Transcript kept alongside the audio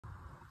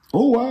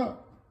Oh, wow.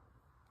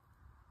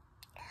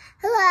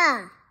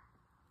 Hello.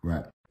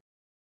 Right.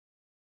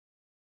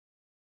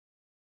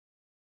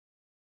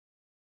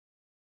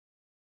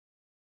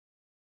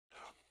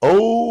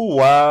 Oh,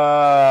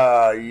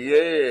 wow.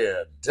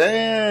 Yeah.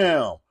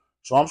 Damn.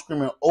 So I'm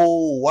screaming,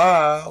 oh,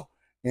 wow.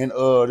 And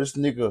this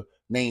nigga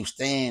named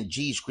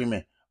StanG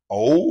screaming,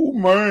 oh,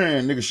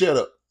 man. Nigga, shut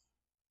up.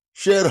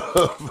 Shut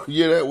up.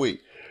 Yeah, that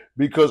way.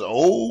 Because,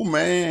 oh,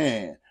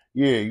 man.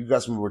 Yeah, you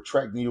got some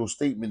retracting your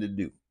statement to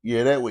do.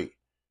 Yeah, that way.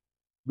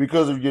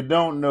 Because if you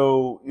don't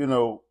know, you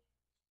know,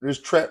 this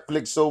trap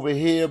flicks over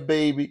here,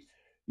 baby.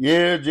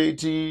 Yeah,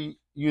 JT,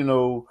 you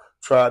know,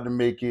 tried to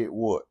make it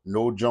what?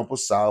 No Jumper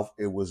South.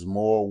 It was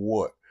more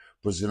what?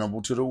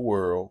 Presentable to the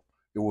world.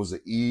 It was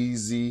an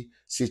easy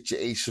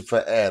situation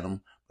for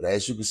Adam. But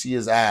as you can see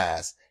his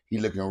eyes, he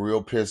looking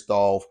real pissed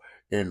off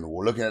and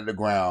looking at the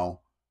ground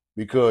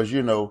because,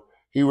 you know,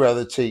 he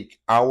rather take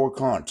our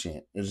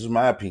content. This is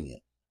my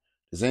opinion.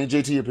 This ain't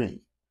JT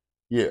opinion.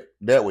 Yeah,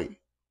 that way.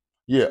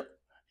 Yeah.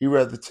 He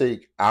rather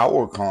take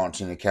our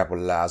content and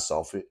capitalize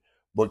off it,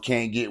 but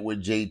can't get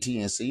with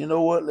JT and say, you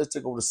know what, let's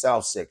take over the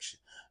South section.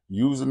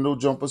 Use a No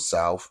Jumper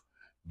South,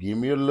 give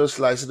me a little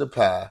slice of the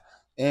pie,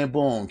 and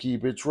boom,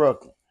 keep it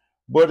trucking.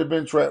 But it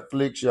been trap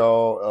flicks,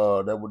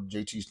 y'all. That what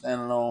JT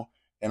standing on,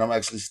 and I'm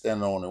actually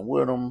standing on it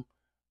with him.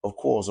 Of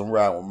course, I'm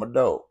riding with my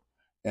dog,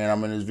 and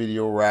I'm in this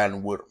video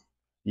riding with him.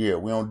 Yeah,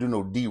 we don't do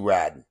no D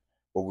riding,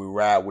 but we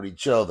ride with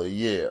each other.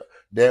 Yeah,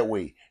 that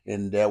way,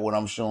 and that what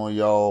I'm showing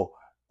y'all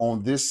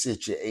on this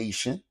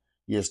situation.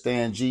 Yeah,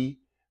 StanG,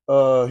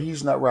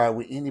 he's not riding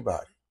with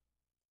anybody.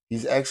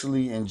 He's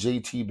actually in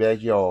JT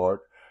backyard.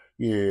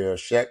 Yeah,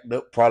 shacked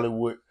up probably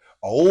with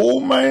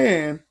old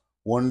man,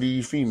 one of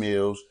these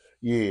females.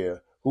 Yeah,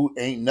 who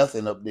ain't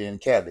nothing up there in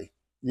Cali.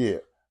 Yeah,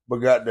 but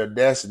got the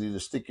audacity to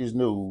stick his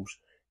nose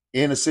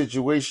in a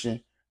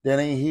situation that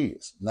ain't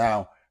his.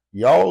 Now,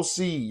 y'all gonna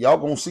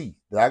see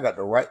that I got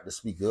the right to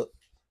speak up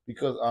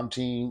because I'm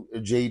team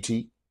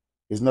JT.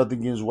 It's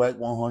nothing against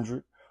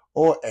Wack100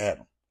 or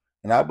Adam.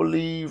 And I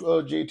believe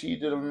JT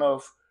did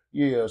enough,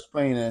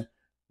 explaining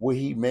what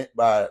he meant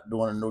by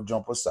doing a No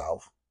Jumper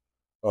South.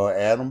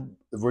 Adam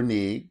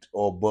reneged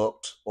or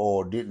bucked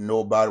or didn't know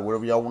about it,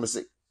 whatever y'all want to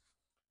say.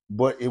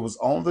 But it was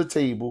on the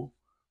table,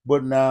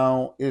 but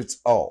now it's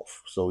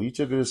off. So he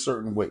took it a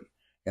certain way.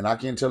 And I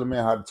can't tell a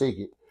man how to take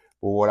it.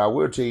 But what I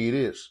will tell you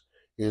this,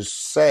 it's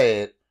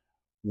sad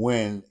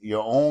when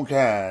your own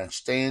kind,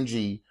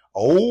 StanG,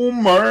 oh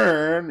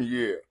man,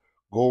 yeah,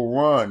 go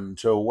run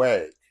to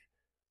Wack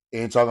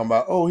and talking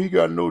about, oh, he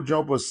got No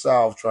Jumper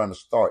South trying to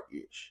start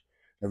ish.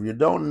 If you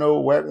don't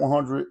know,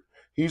 Wack100,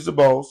 he's the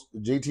boss.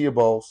 JT a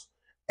boss.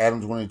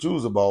 Adam22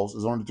 is a boss.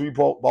 There's only three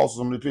bosses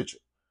on the picture.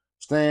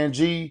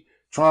 StanG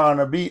trying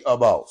to be a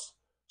boss.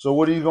 So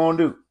what are you gonna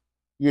do?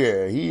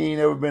 Yeah, he ain't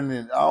never been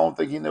in. I don't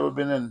think he never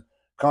been in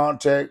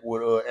contact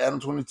with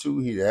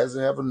Adam22. He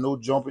hasn't had a No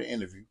Jumper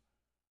interview.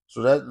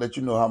 So that let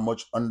you know how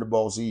much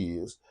underboss he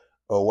is.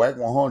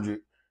 Wack100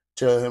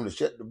 tell him to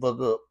shut the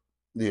fuck up.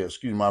 Yeah,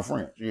 excuse my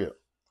French. Yeah.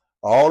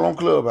 All on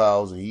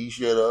Clubhouse, and he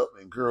shut up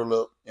and curl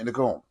up in the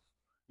corner.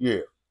 Yeah.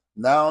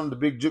 Now in the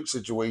Big Juke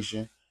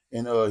situation,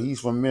 and he's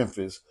from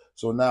Memphis,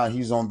 so now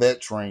he's on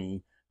that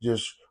train,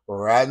 just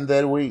riding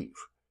that wave.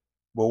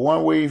 But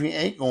one wave he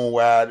ain't gonna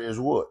ride is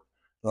what?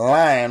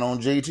 Lying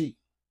on JT.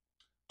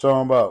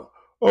 Talking about,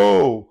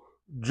 oh,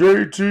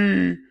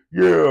 JT,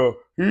 yeah,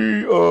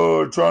 he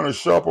trying to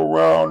shop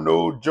around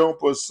No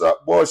Jumper.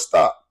 Boy,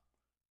 stop.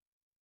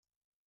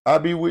 I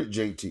be with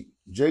JT.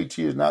 JT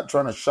is not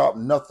trying to shop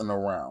nothing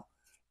around.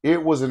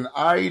 It was an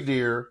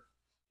idea.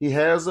 He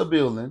has a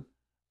building,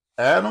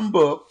 Adam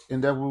Buck,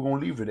 and that we're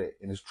gonna leave it at.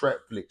 And it's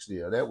trap flicks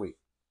there that way.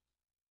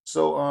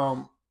 So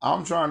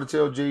I'm trying to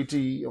tell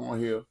JT on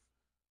here,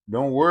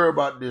 don't worry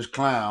about this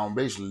clown,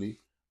 basically,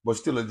 but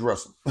still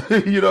address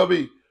him. You know what I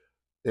mean?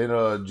 And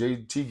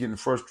JT getting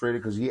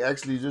frustrated because he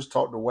actually just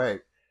talked to Wack,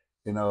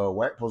 and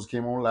Wack post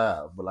came on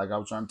live. But like I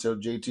was trying to tell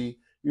JT,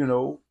 you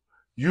know,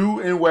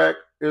 you and Wack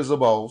is a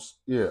boss,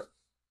 yeah.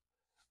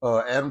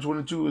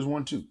 Adam22 is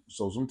one too.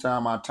 So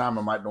sometimes our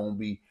timing might don't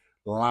be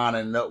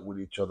lining up with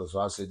each other. So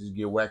I said just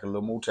give Wack a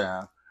little more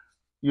time,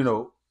 you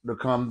know, to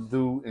come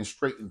through and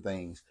straighten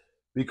things.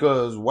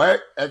 Because Wack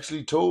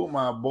actually told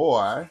my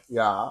boy,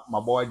 my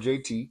boy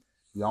JT,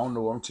 y'all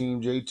know I'm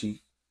Team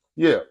JT.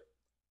 Yeah.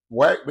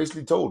 Wack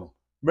basically told him,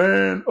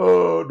 man,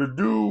 the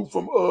dude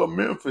from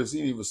Memphis, he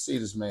didn't even say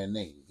this man's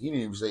name. He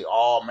didn't even say,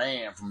 oh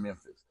man from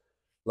Memphis.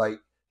 Like,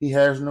 he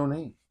has no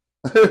name.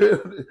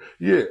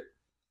 Yeah.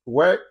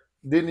 Wack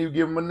didn't even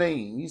give him a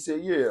name. He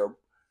said, yeah,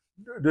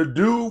 the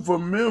dude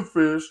from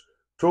Memphis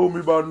told me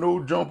about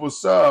No Jumper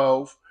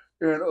South.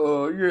 And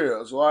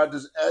yeah, so I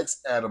just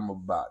asked Adam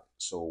about it.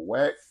 So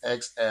Wack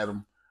asked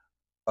Adam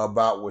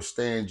about what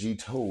StanG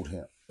told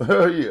him.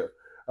 Yeah,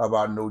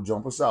 about No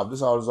Jumper South. This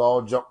how it's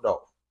all jumped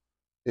off.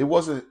 It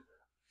wasn't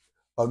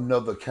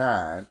another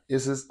kind.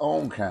 It's his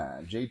own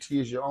kind. JT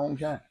is your own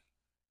kind.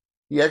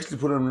 He actually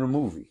put him in the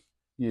movie.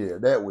 Yeah,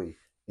 that way.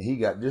 And he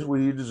got just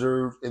what he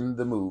deserved in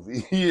the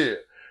movie. Yeah.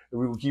 And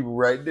we will keep it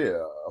right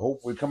there.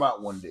 Hopefully come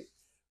out one day.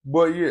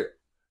 But yeah,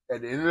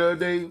 at the end of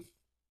the day,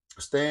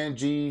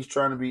 StanG's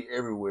trying to be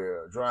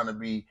everywhere, trying to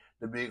be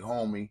the big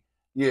homie.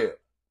 Yeah,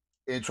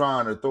 and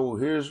trying to throw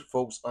his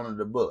folks under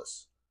the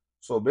bus.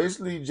 So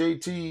basically,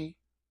 JT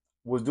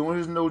was doing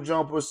his No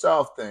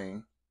JumperSouth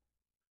thing.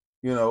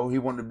 You know, he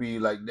wanted to be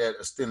like that,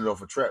 extended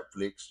off of Trap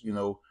Flicks. You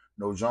know,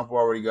 No Jumper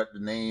already got the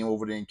name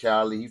over there in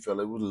Cali. He felt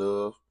it was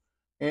love,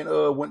 and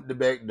went to the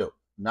back door.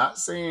 Not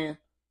saying,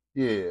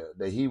 yeah,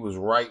 that he was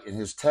right in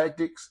his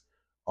tactics.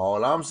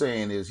 All I'm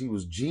saying is he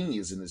was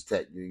genius in his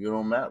tactics. It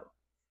don't matter.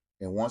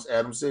 And once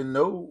Adam said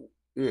no,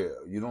 yeah,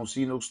 you don't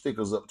see no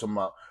stickers up to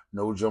my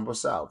No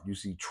JumperSouth. You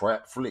see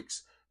Trap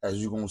Flicks,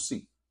 as you're gonna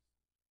see.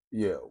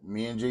 Yeah,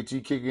 me and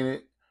JT kicking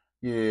it.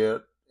 Yeah,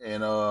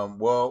 and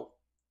well,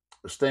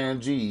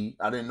 StanG,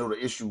 I didn't know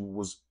the issue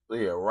was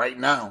right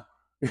now.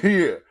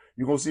 Yeah,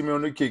 you gonna see me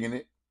on there kicking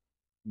it.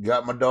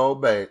 Got my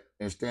dog back,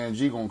 and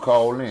StanG gonna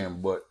call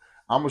in, but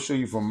I'm gonna show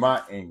you from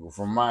my angle,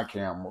 from my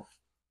camera.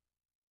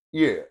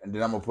 Yeah, and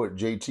then I'm gonna put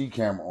JT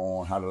camera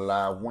on how the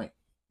live went.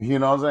 You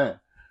know what I'm saying?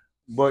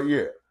 But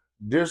yeah,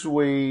 this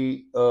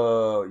way,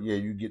 yeah,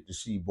 you get to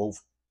see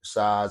both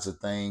sides of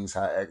things,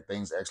 how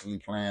things actually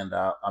panned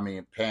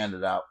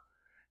it out.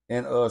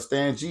 And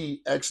StanG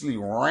actually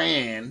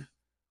ran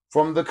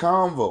from the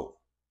convo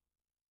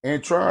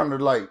and trying to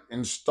like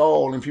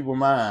install in people's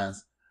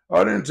minds.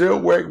 I didn't tell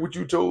Wack what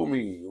you told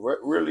me.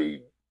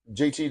 Really,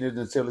 JT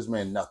didn't tell this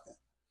man nothing.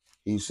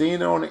 He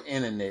seen it on the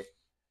internet,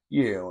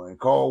 yeah, and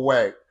called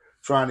Wack,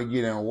 trying to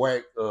get in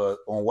Wack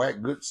on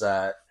Wack good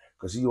side,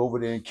 because he over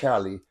there in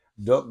Cali,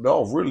 ducked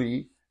off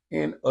really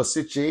in a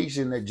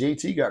situation that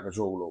JT got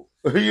control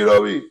over. You know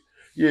what I mean?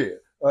 Yeah,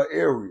 an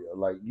area.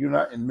 Like, you're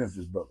not in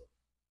Memphis, brother.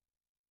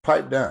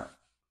 Pipe down.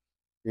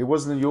 It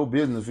wasn't your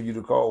business for you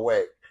to call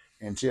Wack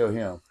and tell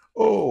him,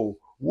 oh,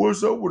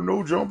 what's up with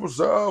No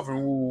JumperSouth? And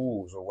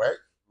ooh, so Wack,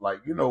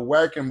 like, you know,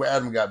 Wack and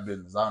Adam got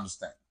business. I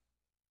understand.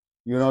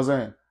 You know what I'm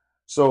saying?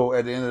 So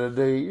at the end of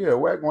the day, yeah,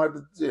 Wack gonna have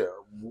to, yeah,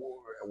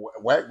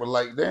 Wack was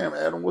like, damn,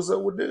 Adam, what's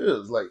up with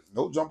this? Like,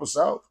 No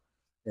JumperSouth.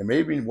 And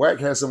maybe Wack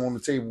had some on the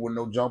table with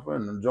No Jumper,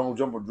 and No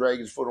Jumper dragged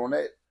his foot on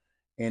that,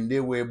 and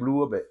then where it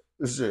blew up at.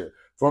 This is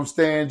from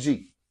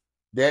StanG,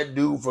 that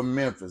dude from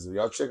Memphis. If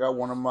y'all check out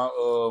one of my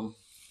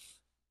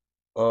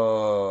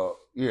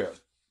yeah,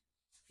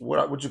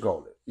 what you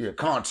call it? Yeah,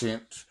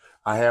 content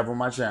I have on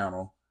my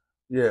channel.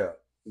 Yeah,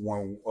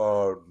 when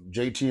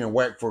JT and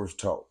Wack first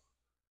talk,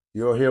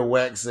 you'll hear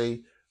Wack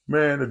say,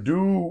 man, the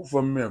dude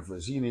from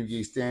Memphis, he didn't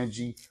give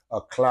StanG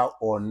a clout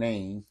or a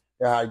name.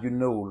 That's how you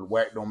know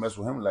Wack don't mess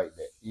with him like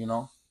that, you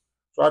know?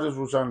 So I just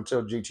was trying to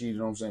tell JT, you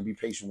know what I'm saying, be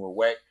patient with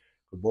Wack,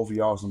 because both of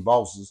y'all some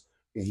bosses,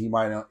 and he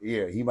might not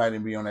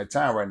be on that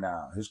time right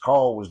now. His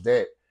call was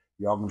that.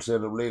 Y'all can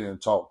set up later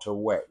and talk to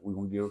Wack. We're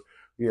gonna give,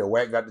 yeah,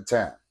 Wack got the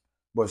time.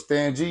 But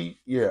StanG,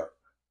 yeah,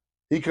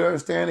 he couldn't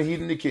stand the heat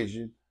in the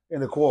kitchen,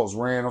 and of course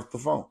ran off the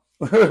phone.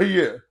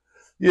 Yeah,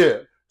 yeah.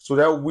 So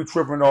that will be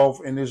tripping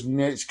off in this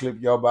next clip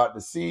y'all about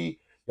to see.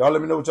 Y'all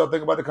let me know what y'all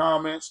think about the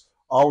comments.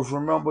 Always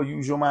remember,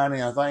 use your mind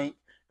and think,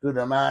 because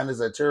the mind is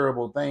a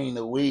terrible thing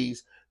to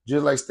waste.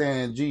 Just like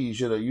StanG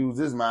should have used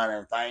his mind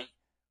and think,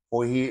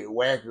 or he hit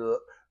Wack up.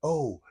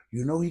 Oh,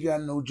 you know he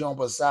got No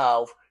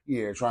JumperSouth.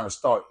 Yeah, trying to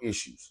start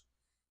issues.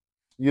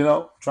 You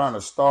know, trying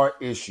to start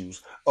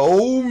issues.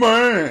 Oh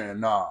man,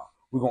 nah,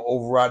 we're gonna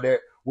override that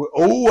with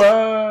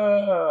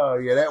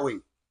yeah, that way.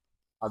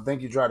 I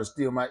think you try to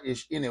steal my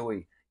ish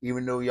anyway,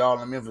 even though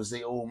y'all in Memphis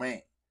say, oh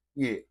man.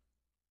 Yeah.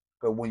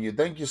 Because when you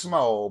think you're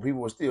small,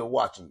 people are still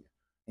watching you.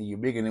 And you're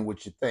bigger than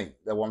what you think.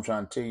 That's what I'm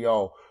trying to tell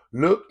y'all.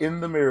 Look in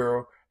the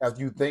mirror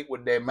after you think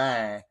with that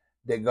mind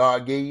that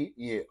God gave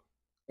you.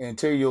 Yeah. And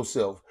tell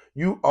yourself,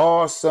 you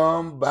are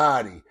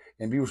somebody.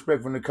 And be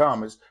respectful in the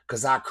comments,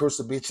 because I curse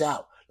a bitch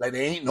out like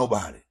there ain't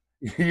nobody.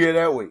 Yeah,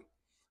 that way.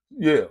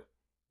 Yeah.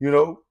 You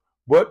know?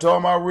 But to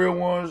all my real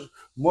ones,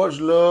 much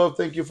love.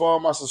 Thank you for all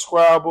my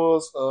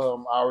subscribers. I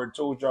already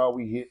told y'all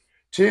we hit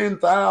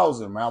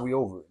 10,000. Man, we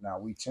over it now.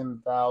 We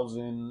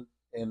 10,000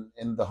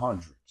 in the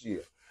hundreds. Yeah.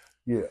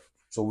 Yeah.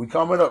 So we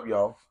coming up,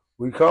 y'all.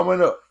 We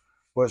coming up.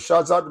 But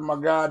shouts out to my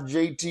guy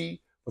JT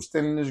for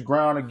standing his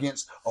ground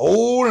against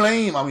old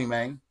lame. I mean,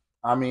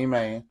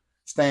 man.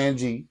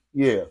 StanG.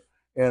 Yeah.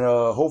 And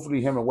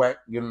hopefully him and Wack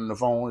get on the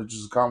phone. It's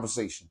just a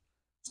conversation.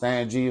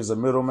 StanG is a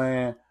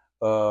middleman.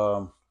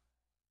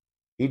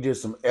 He did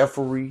some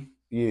effery.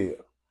 Yeah.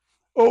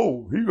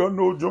 Oh, he got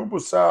No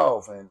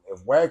JumperSouth. And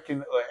if Wack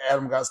and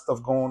Adam got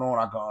stuff going on,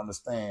 I can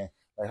understand.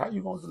 Like, how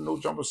you going to No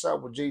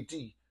JumperSouth with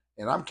JT?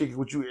 And I'm kicking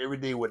with you every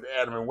day with the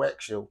Adam and Wack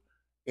show.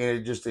 And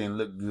it just didn't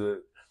look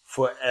good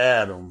for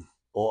Adam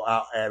or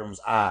Adam's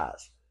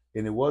eyes.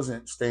 And it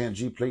wasn't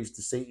StanG place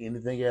to say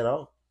anything at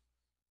all.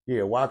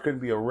 Yeah, why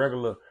couldn't be a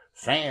regular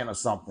fan or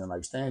something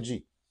like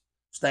StanG?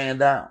 Stand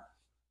down.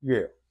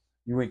 Yeah.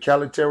 You in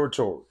Cali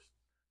territory.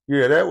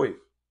 Yeah, that way.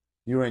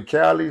 You in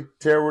Cali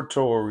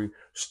territory,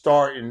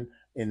 starting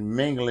and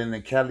mingling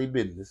in Cali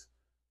business,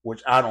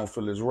 which I don't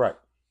feel is right.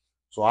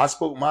 So I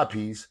spoke my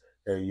piece,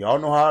 and y'all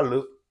know how I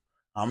look.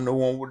 I'm the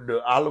one with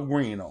the olive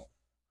green on.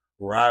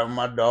 Riding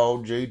my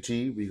dog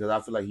JT, because I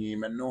feel like he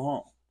ain't meant no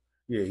harm.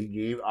 Yeah, he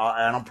gave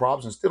Adam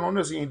props, and still on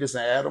this, he ain't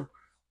dissing Adam,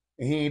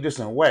 and he ain't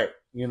dissing Wack,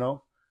 you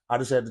know. I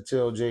just had to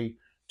tell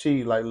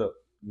JT, like, look,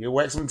 give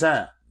Wack some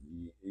time.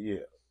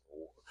 Yeah.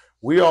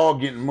 We all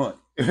getting money.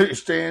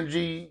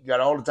 StanG got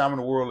all the time in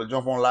the world to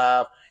jump on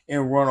live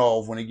and run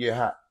off when it get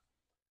hot.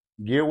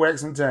 Give Wack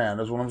some time.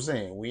 That's what I'm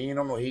saying. We ain't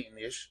on no hating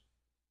ish.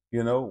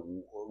 You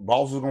know,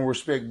 bosses gonna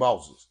respect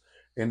bosses.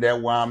 And that's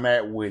why I'm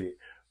at with it.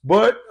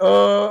 But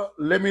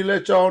let me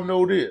let y'all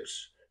know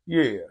this.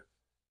 Yeah.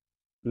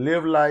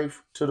 Live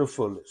life to the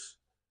fullest.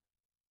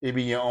 It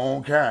be your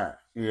own kind.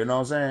 You know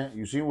what I'm saying?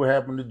 You see what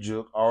happened to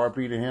Juke,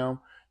 RIP to him,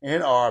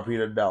 and RIP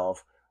to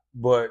Dolph.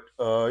 But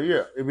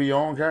yeah, it be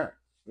your own kind.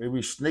 It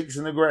be snakes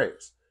in the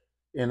grass.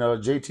 And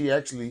JT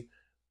actually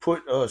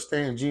put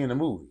StanG in the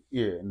movie.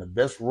 Yeah, and the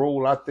best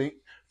role, I think,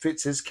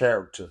 fits his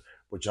character.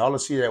 But y'all will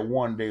see that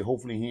one day.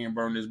 Hopefully he ain't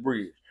burn this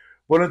bridge.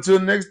 But until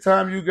next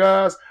time, you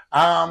guys,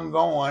 I'm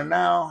going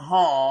now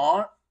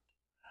hard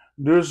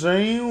the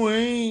same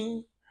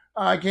way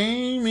I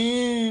came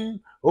in.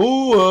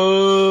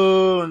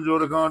 Oh, enjoy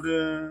the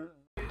content.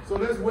 So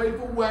let's wait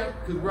for Wack,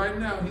 because right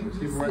now he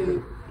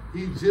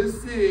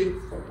just said,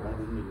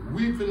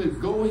 we finna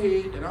go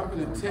ahead and I'm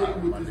finna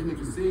tell you what this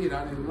nigga said.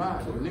 I didn't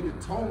lie. The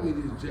nigga told me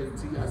this,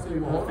 JT. I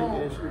said, well, hold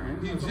on.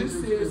 He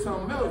just said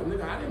something else.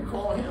 Nigga, I didn't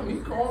call him.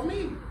 He called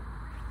me.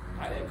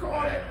 I didn't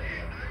call that.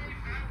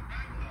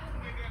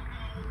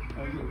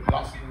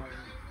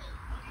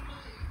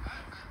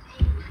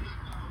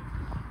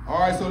 All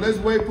right, so let's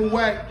wait for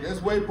Wack.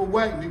 Let's wait for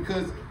Wack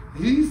because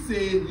he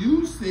said,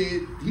 you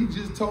said, he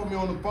just told me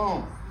on the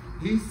phone.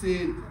 He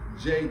said,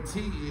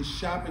 JT is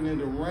shopping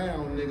it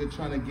around, nigga,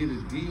 trying to get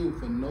a deal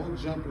for No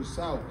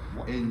JumperSouth.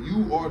 And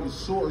you are the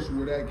source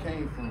where that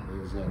came from.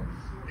 Exactly.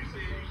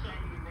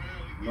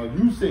 No,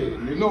 you said it.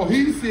 Nigga. No,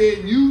 he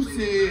said, you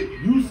said.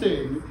 You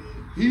said it.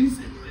 He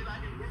said.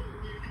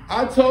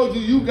 I told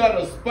you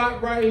got a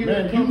spot right here.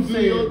 Man, come you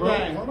do your bro.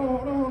 thing. Hold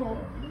on.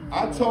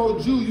 I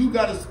told you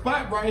got a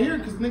spot right here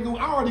because, nigga,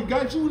 I already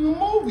got you in the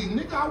movie.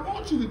 Nigga, I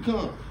want you to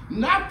come.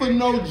 Not for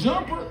No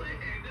Jumper.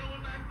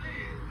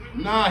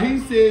 Nah, he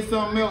said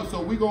something else,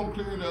 so we gonna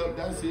clear it up.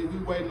 That's it. We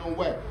waiting on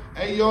Wack.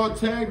 Hey, y'all,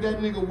 tag that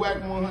nigga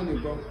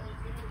Wack100, bro.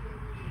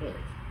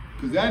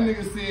 Because that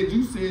nigga said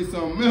you said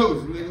something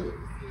else, nigga.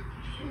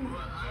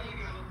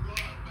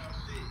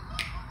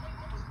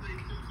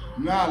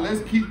 Nah,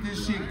 let's keep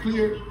this shit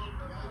clear.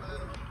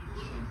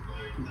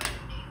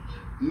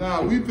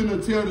 Nah, we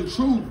finna tell the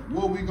truth.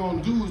 What we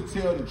gonna do is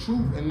tell the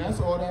truth, and that's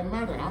all that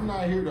matters. I'm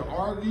not here to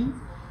argue.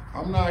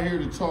 I'm not here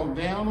to talk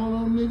down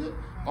on them, nigga.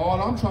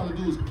 All I'm trying to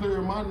do is clear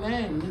my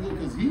name, nigga,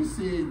 because he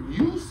said,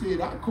 you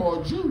said I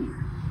called you.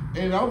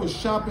 And I was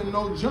shopping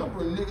No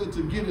Jumper, nigga,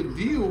 to get a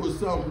deal or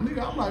something.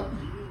 Nigga, I'm like,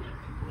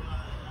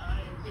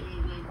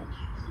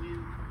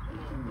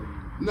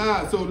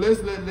 nah,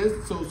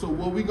 so so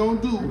what we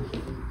gonna do,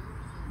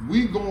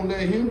 we gonna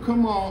let him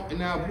come on, and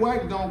now if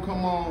Wack don't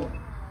come on,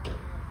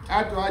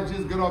 after I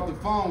just get off the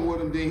phone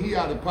with him, then he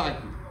out of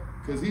pocket.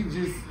 Cause he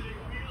just,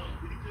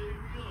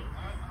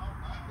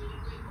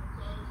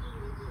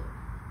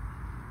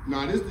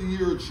 nah, this the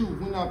year of truth.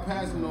 We're not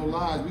passing no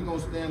lies. We gonna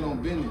stand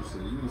on business.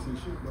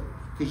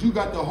 Cause you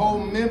got the whole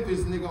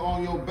Memphis nigga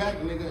on your back,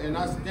 nigga, and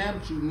I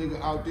stamped you,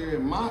 nigga, out there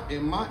in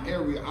my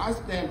area. I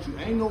stamped you.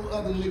 Ain't no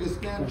other nigga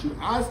stamped you.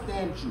 I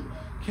stamped you.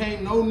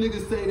 Can't no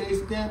nigga say they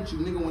stamped you,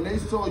 nigga. When they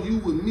saw you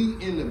with me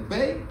in the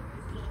Bay,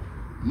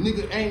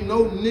 nigga, can't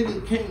no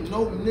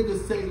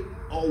nigga say,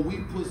 oh, we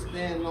put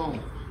StanG on.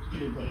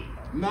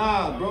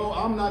 Nah, bro,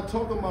 I'm not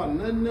talking about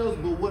nothing else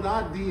but what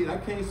I did. I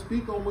can't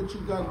speak on what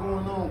you got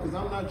going on because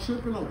I'm not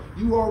tripping on.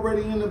 You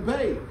already in the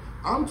Bay.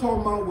 I'm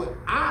talking about what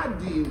I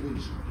did with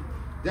you.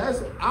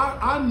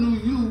 I knew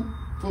you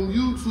from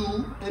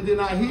YouTube, and then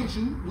I hit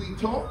you. We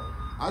talked.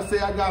 I say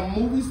I got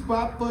movie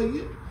spot for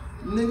you.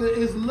 Nigga,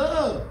 it's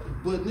love.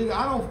 But nigga,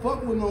 I don't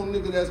fuck with no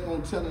nigga that's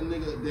gonna tell a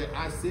nigga that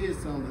I said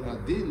something that I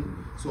didn't.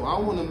 So I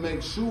wanna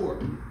make sure.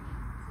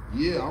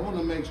 Yeah, I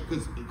wanna make sure,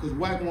 cause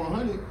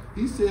Wack100,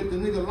 he said if the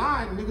nigga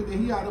lied, nigga,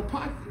 then he out of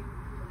pocket.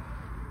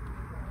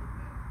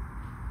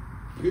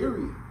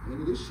 Period.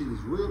 Nigga, this shit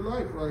is real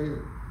life right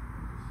here.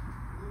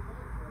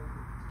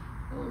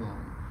 Hold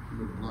on. I'm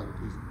gonna block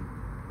this nigga.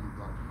 I'm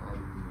blocking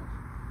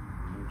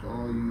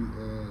all you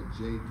J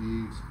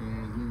Diggs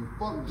fans, nigga.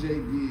 Fuck J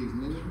Diggs,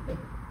 nigga.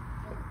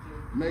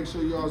 Make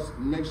sure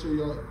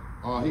y'all,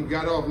 oh, he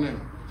got off now.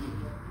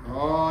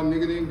 Oh,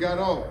 nigga didn't got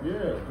off.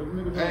 Yeah.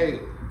 Hey,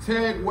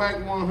 tag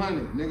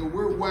Wack100, nigga.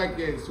 Where Wack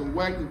at? So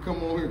Wack can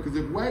come on here. Cause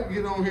if Wack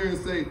get on here and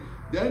say,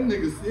 that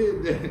nigga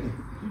said that.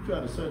 You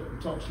try to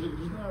talk shit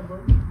just now, bro?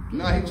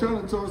 Nah, he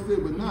trying to talk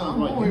shit, but nah,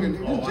 I'm on here,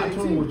 nigga. Oh, I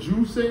told him what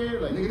you said?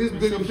 Like, nigga, this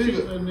bigger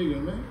figure. That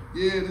nigga, man.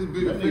 Yeah, this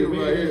bigger figure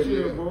right here,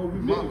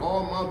 nigga. Bro.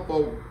 All my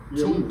folk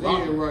tuned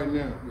in right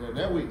now. Yeah,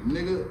 that week.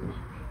 Nigga.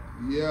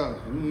 Yeah.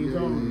 We ain't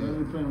talking.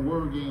 We playing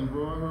word games,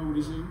 bro. I heard what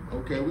he said.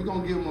 Okay, we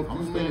gonna give him a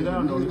few minutes.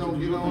 Down, you know he gonna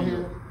get on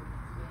here.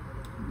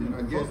 Then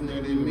I guess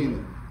nigga didn't mean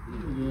it.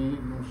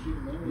 ain't no shit,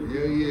 man.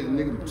 Yeah,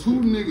 nigga. 2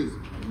 niggas.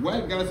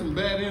 Wack got some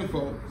bad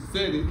info.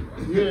 Said it.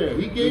 Yeah,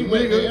 he gave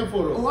Wack the info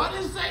though. Oh, I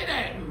didn't say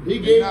that. He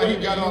gave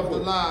he got off the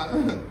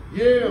line.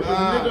 Yeah,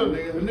 but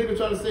the nigga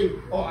tried to say,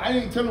 oh, I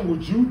ain't telling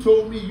what you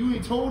told me. You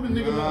ain't told the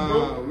nigga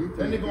nothing, bro.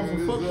 That nigga on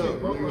some fuck shit,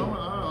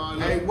 bro.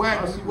 Hey,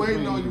 Wack, we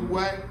waiting on you,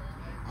 Wack.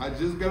 I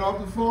just got off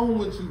the phone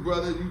with you,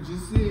 brother. You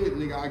just said,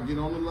 nigga, I get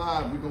on the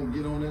live. We gonna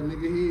get on that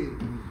nigga head.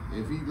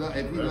 If he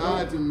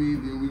lied to me,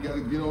 then we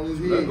gotta get on his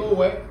head. Let's go,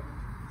 Wack.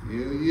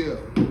 Yeah.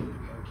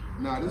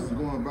 Nah, this is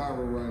going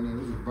viral right now.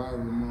 This is a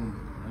viral moment.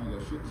 I ain't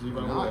got shit to see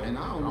about I'm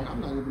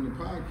not even the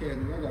podcast,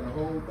 nigga. I got a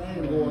whole thing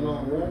going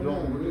on right now.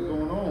 What's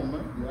going on,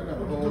 man? I got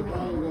a whole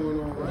thing going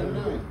on right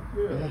now.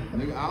 Yeah.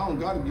 Nigga, I don't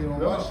gotta get on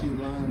my shit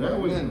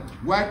line.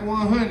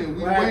 Wack100,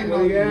 we Wack, waiting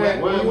on you.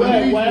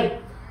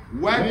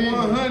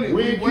 Wack100,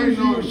 we waiting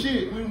on you.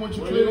 Shit. We want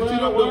you to clear the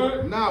shit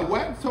up. Nah,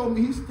 Wack told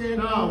me he's standing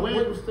Nah,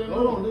 Wack was standing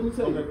Hold on, let me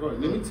tell you. Okay,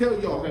 let me tell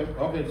y'all.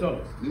 Okay, tell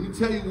us. Let me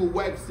tell you what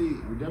Wack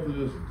said. We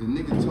definitely listen. The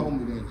nigga told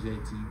me that,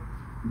 JT.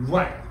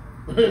 Right.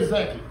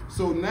 Exactly.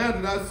 So now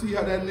that I see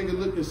how that nigga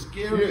looking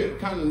scary,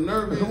 kind of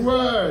nervous,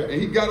 right, and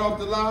he got off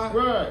the line,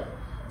 right.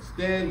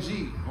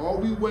 StanG. All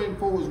we waiting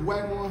for was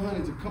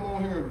Wack100 to come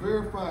on here and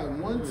verify it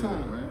one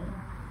time, man.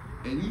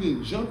 And you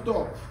done jumped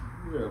off.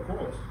 Yeah, of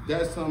course.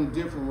 That's something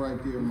different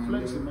right there, my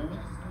nigga. Man.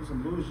 That's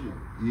some bullshit.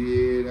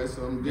 Yeah, that's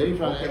something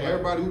different. Okay,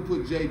 everybody who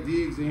put J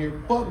Diggs in here,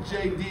 fuck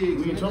J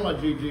Diggs. We ain't talking about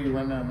J Diggs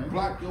right now, man.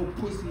 Block your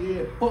pussy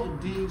ass.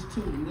 Fuck Diggs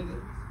too, nigga.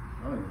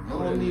 I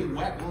don't need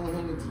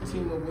Wack100 to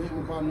team up with him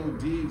about no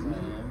Diggs,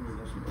 man.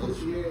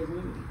 Pussy ass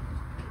nigga.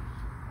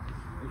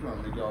 They trying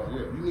to make y'all, yeah.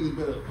 You niggas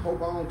better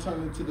hope I don't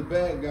turn into the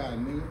bad guy,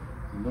 nigga.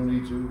 You don't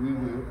need to, we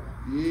will.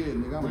 Yeah,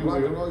 nigga, I'm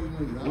blocking all you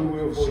niggas. I don't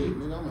give a shit,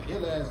 nigga. I'm an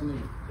ill ass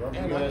nigga.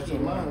 And I keep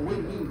mine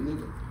with me,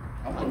 nigga.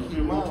 I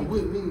keep mine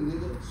with me,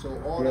 nigga.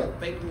 So all that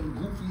fake and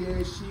goofy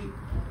ass shit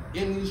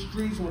in these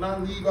streets, when I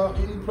leave out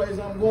any place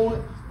I'm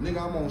going,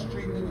 nigga, I'm on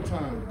street nigga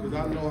time, because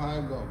I know how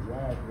it go.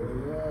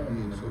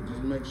 Yeah, so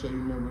just make sure you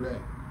remember that.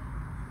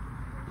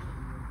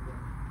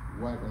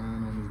 Wack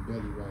lying on his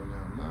belly right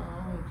now. Nah,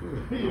 I don't care.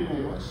 I'm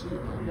on my shit,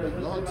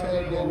 man. Y'all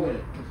tag that man.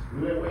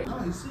 No,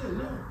 he said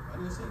no. I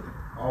didn't say that.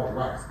 Oh,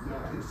 right.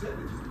 Nah, he said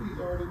it. He's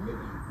already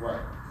admitted it.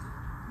 Right.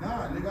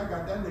 Nah, nigga, I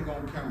got that nigga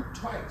on camera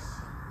twice.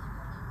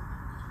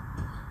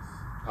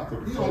 I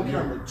thought he on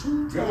camera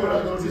 2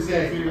 times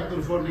today. I thought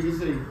the fuck nigga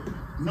say,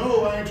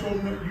 no, I ain't told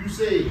him you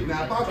say.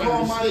 Now, if I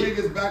call my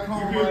niggas back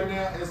home right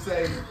now and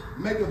say,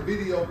 make a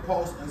video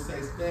post and say,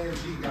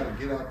 StanG gotta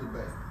get out the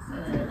bay.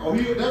 Man. Oh,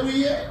 that's where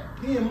he at?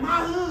 He in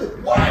my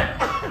hood. What?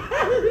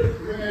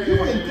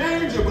 You in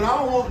danger, but I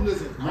don't want to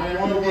listen. I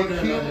don't want to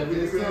get killed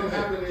if something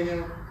happened to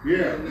him.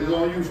 Yeah, it's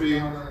on you,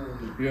 Fig.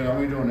 Yeah,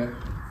 we doing that.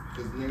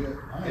 Cause nigga,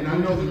 and I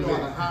know he know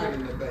how to hide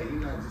in the bay. He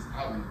not just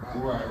out and about.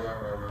 Right.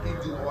 He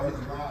do all his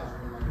lies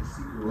from like a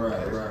secret. Right.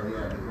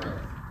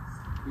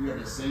 We got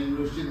the same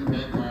little shit in the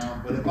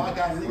background. But if I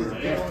got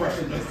niggas get on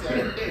and say,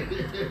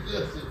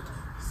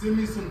 send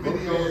me some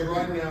videos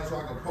right now so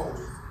I can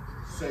post.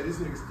 Say this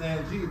nigga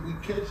StanG, if we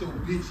catch your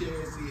bitch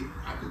ass here,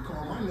 I could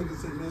call my nigga and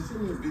say, man,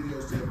 send me a video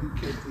say if we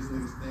catch this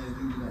nigga StanG,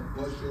 you gonna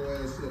bust your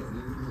ass up,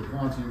 nigga.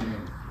 Content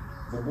man.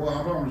 But boy,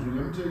 I promise you,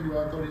 let me tell you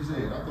what I thought he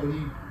said. I thought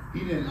he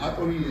didn't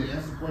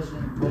answer the question,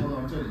 brother,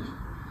 I'm telling you.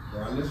 But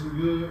I listened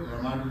good,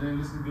 and I didn't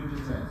listen good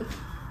this time.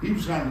 He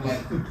was kind of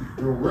like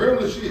the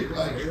real shit.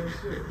 Like,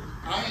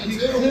 I ain't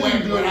tell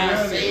Wack what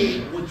I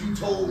said, what you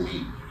told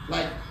me.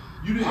 Like,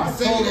 you didn't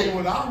say that.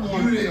 What I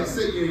wanted. You didn't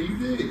say, yeah, you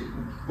did.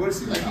 But it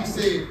seemed like he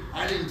said,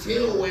 I didn't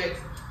tell Wack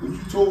what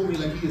you told me.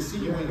 Like, he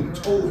insinuated you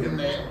told him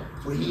that,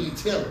 but he didn't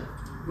tell him.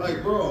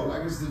 Like, bro,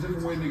 like, it's a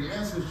different way nigga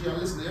answer shit. I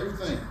listen to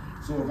everything.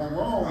 So if I'm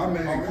wrong, I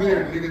made it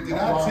clear, nigga. Did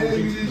I tell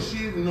you this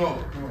shit?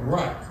 No.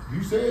 Right.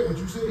 You said what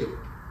you said.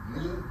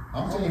 Nigga,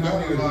 I'm telling you how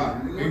nigga lie.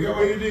 And get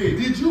what you did.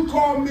 Did you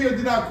call me or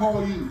did I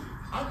call you?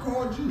 I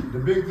called you. The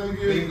big thing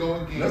is,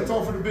 bingo again. Let's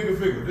talk for the bigger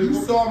figure. You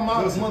saw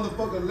my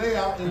motherfucker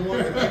layout and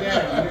wanted to get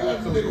at me.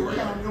 Nigga, nigga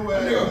ran your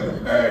ass.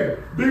 Hey,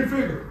 big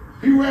figure.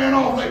 He ran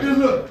off like this,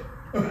 look.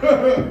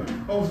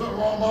 Oh, something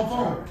wrong with my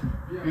phone.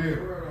 Yeah.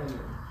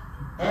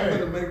 I'm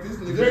gonna make this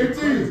nigga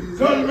JT,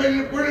 tell him,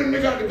 man, where that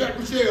nigga got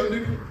the shell,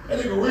 nigga? That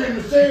nigga ran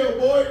the shell,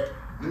 boy.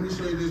 Let me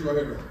show you this right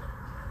here.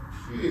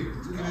 Shit.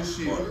 Look at this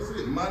shit.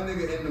 My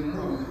nigga in the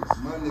movies.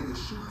 My nigga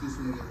shoot this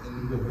nigga in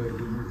the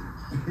movie.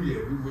 Yeah,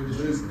 we were just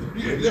listening.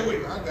 Yeah, that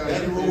way. I got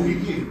that's the role he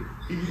get.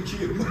 He get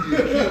killed.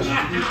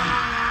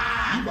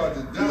 You about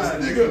to die,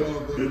 this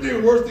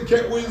nigga worse than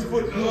Cat Williams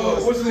putting,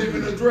 what's his name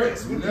in the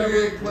dress?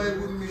 Never played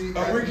with me.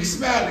 Ricky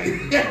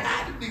Smiley.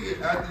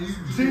 After you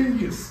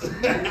genius. I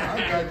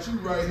got you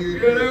right here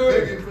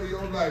begging for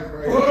your life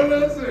right here. Well,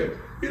 that's it.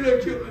 He done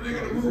killed the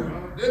nigga in the movie.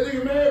 That nigga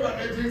mad about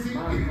that, JT.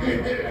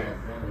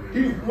 He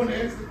want to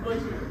answer the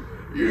question.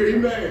 Yeah, he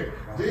mad.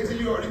 JT,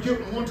 you already killed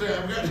him one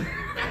time.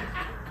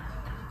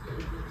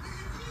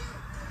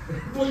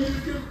 Boy, you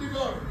just killed the nigga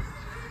off.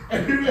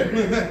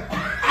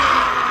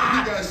 He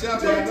got shot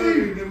by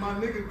JT. Then my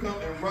nigga come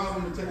and rob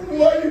him and take him.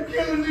 Why you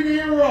killing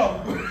nigga and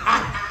rob him?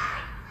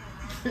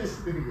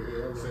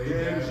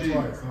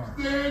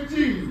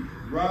 StanG.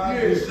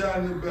 Ride and shot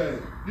in the back.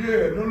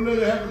 Yeah, don't let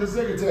it happen the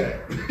second time.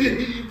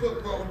 You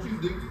fuck wrong with you,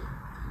 nigga.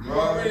 You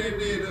already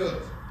did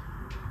us.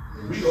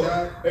 We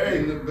shot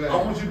in the back. I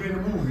want you to be in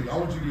the movie. I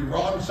want you to get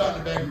robbed, shot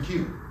in the back, and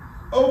killed.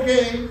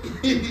 Okay.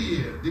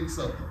 Yeah, dick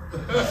sucker.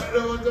 That's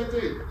what I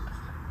think.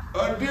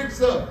 A dick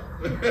sucker.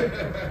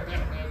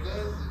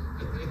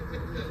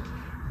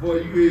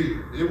 Boy, you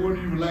here. It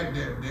wasn't even like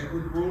that. That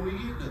was the role they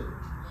get though.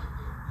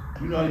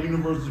 You know how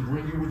universes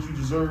bring you what you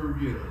deserve,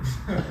 yeah.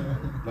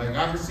 Like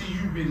I can see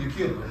you being the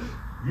killer.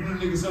 You the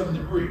nigga selling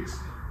the bricks.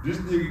 This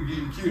nigga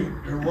getting killed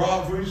and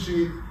robbed for his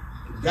shit,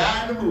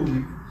 die in the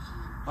movie.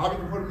 How we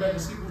can put him back in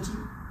sequel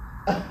 2?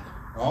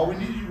 All we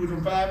need you with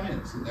them 5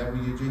 minutes. And that we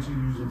get J2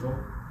 using for.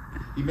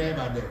 He mad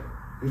about that.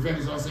 His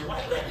family's gonna say,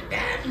 why you had to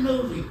die in the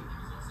movie?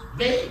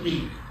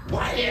 Baby,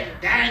 why you had to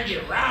die and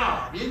get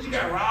robbed? Didn't you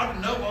got robbed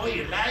enough all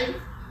your life?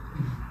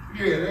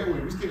 Yeah, that way.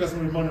 We still got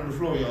some money on the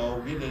floor, y'all.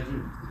 Get that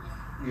too.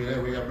 Yeah,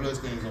 that way got blood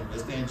stains on it.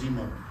 That's StanG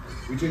money.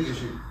 We take that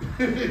shit.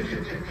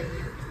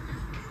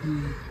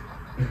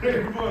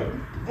 Hey, boy.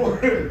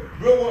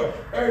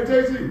 Hey,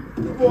 JC.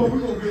 Boy, we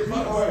gonna get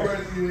my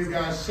president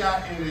got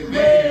shot in the man,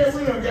 legs.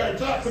 we done got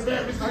shot in the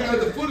back. I got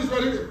the footage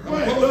right here.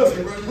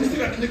 We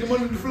still got the nigga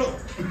money on the floor.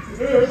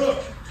 Hey, look.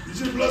 You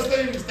see the blood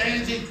stain?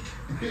 StanG.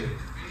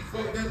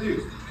 Fuck that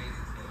nigga.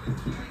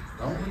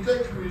 I'm gonna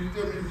take you when you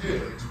tell me to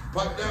jail.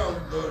 Pop down,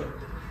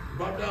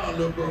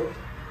 little bro.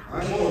 I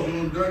ain't gonna do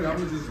them dirty. I'm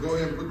gonna just go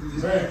ahead and put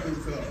these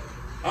things up.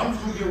 I'm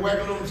just gonna get Wack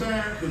a little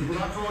time, because when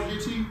I call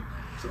JT,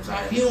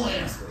 sometimes he don't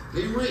answer.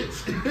 They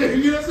rich. You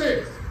know what I'm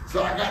saying?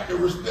 So I got to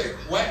respect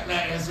Wack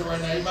not answering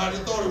right now. He might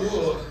have thought it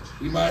was.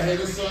 He might have had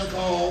his son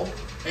call,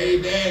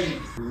 hey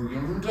daddy. We're gonna give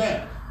him some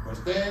time. But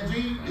StanG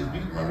is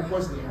beating my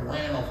request and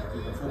ran off.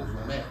 We're gonna focus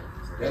on that.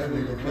 That's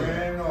what nigga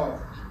ran off.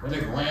 That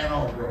nigga ran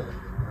off, bro.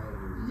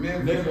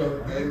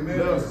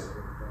 Memphis.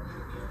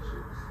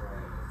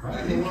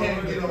 He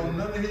can't get on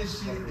none of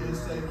his shit and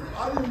say,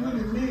 I didn't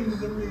really mean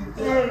to mean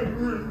that.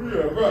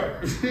 Yeah, right.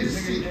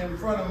 Nigga, in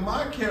front of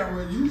my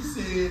camera, you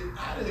said,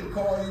 I didn't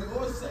call you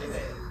or say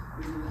that.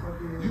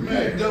 You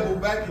can't double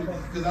back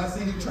because I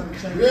see you trying to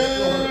change the story.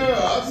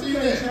 Yeah, I see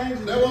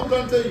that. That's what I'm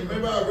trying to tell you.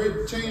 Maybe I read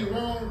the change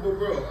wrong, but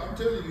bro, I'm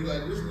telling you,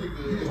 like, this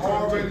nigga. You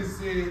already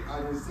said,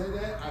 I didn't say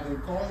that, I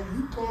didn't call you,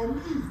 you called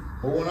me.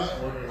 But when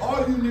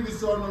all you niggas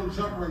saw No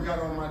Jumper and got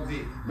on my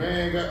dick.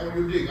 Man, got on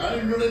your dick. I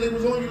didn't know that nigga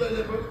was on you like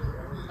that, bro.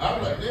 I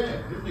was like,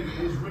 damn, this nigga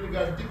is really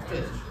got a dick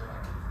fetish.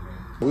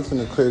 We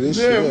finna clear this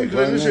shit up. Yeah, we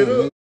clear this shit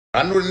up.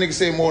 I knew the nigga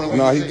said more than we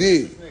No, he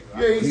did.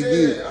 Yeah, he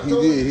did. He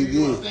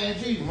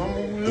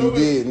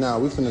did. Nah,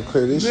 we finna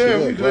clear this shit up.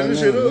 Yeah, we clear this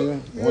shit up.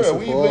 Once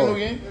and for all.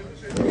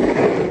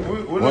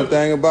 One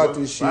thing about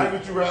this shit. I ain't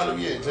get you riled up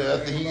yet.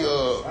 After he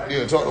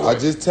talk to I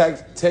just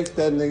text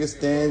that nigga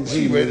StanG.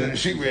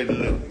 She ready to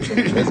look.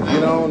 Let's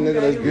get on, nigga.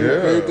 Let's get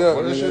it cleared up,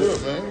 Put that shit nigga. up,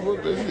 man. Fuck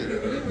that shit.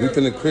 We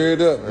finna clear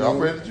it up, I'm man.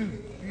 ready to.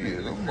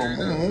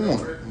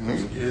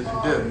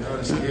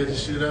 Scared the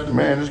shit out of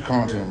Man, this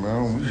content,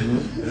 man.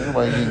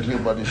 Everybody getting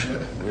killed by this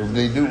shit. If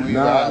they do, we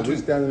we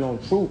standing on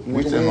truth. Nigga.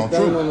 We standing on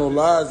truth. on no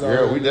lies.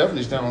 Yeah, we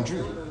definitely stand on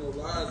truth.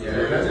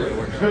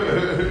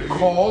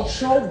 Call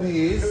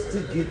Showbiz to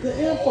get the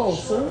info,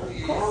 son.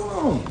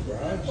 Call them.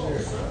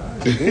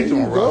 There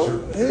you go.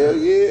 Hell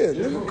yeah,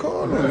 nigga,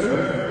 call them.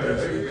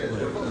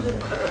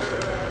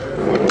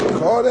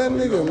 Call that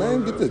nigga,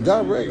 man. Get the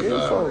direct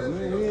info,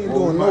 man. We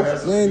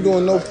ain't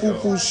doing no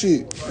foo-foo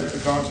shit. That's the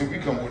content we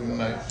come with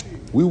tonight.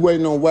 We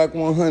waiting on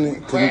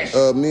Wack100.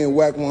 Cause, me and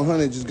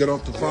Wack100 just got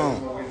off the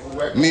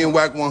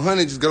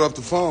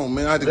phone.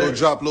 Man, I had to go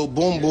drop little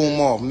boom boom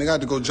off. Nigga, I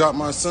had to go drop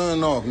my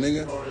son off,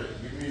 nigga.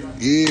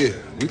 Yeah,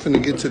 we finna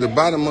get to the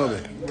bottom of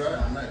it.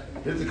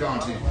 Here's the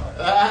content.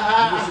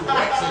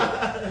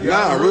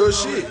 Nah, real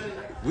shit.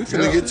 We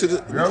finna get to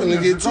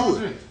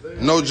it.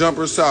 No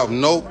JumperSouth.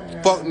 Nope.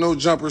 Fuck No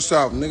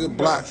JumperSouth. Nigga,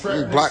 block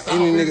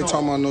any nigga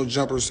talking about No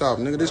JumperSouth.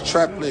 Nigga, this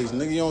trap place.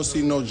 Nigga, you don't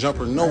see no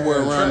jumper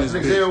nowhere around this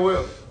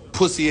bitch.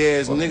 Pussy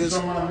ass niggas.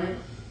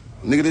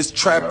 Nigga, this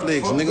trap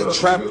flicks,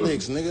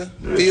 nigga.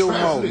 Field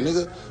mode,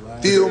 nigga.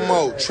 Field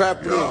mode.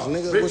 Trap flicks,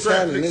 nigga. What's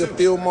happening, nigga?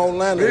 Field mode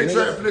Atlanta,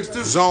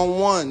 nigga. Zone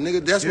 1,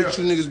 nigga. That's what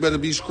you niggas better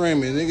be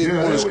screaming. Nigga, you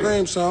wanna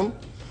scream something?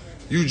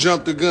 You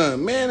jumped the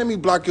gun. Man, let me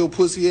block your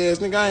pussy ass,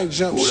 nigga. I ain't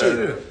jumped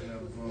shit.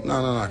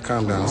 No,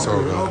 calm down. It's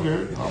all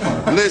good.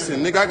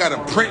 Listen, nigga, I got a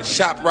print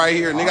shop right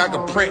here. Nigga, I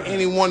can print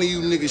any one of you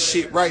niggas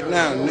shit right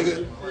now,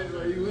 nigga.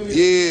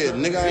 Yeah,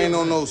 nigga, I ain't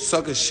on no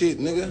sucker shit,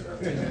 nigga.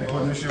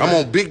 I'm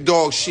on big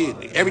dog shit.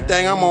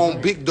 Everything I'm on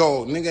big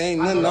dog, nigga.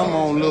 Ain't nothing I'm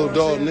on little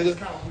dog, nigga.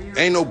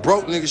 Ain't no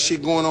broke nigga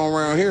shit going on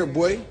around here,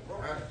 boy.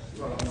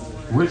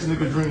 Rich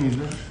nigga dreams,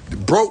 man.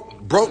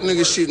 Broke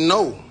nigga shit,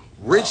 no.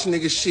 Rich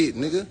nigga shit,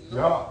 nigga.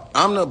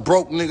 I'm the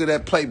broke nigga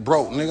that play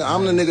broke, nigga.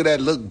 I'm the nigga that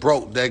look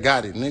broke, that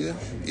got it, nigga.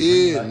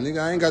 Yeah,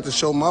 nigga, I ain't got to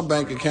show my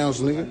bank accounts,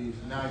 nigga.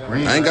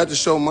 I ain't got to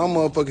show my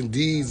motherfucking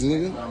deeds,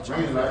 nigga.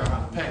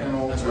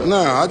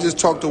 Nah, I just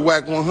talked to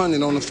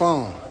Wack100 on the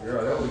phone.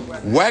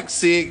 Wack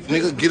said,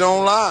 nigga, get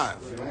on live.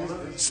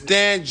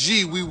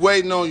 StanG, we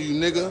waiting on you,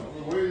 nigga.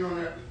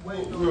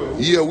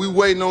 Yeah, we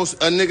waiting on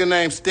a nigga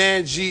named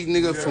StanG,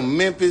 nigga, from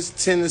Memphis,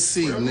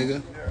 Tennessee,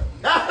 nigga.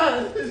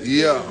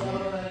 Yeah.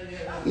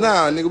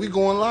 Nah, nigga, we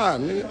going live,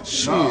 nigga.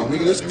 Shit,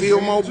 nigga, this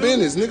still more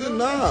business, nigga.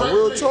 Nah,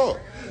 real talk.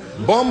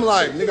 Bum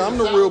life, nigga. I'm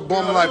the real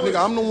bum life,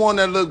 nigga. I'm the one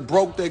that look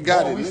broke that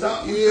got it,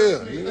 nigga. Yeah,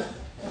 nigga.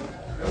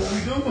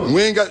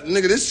 We ain't got,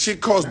 nigga, this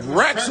shit costs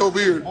racks over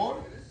here.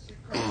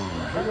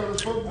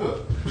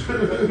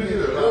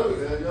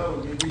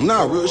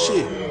 Nah, real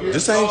shit.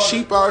 This ain't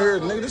cheap out here,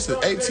 nigga. This is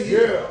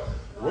ATL.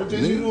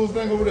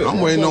 Nigga, I'm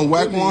waiting on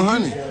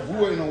Wack100. You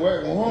waiting on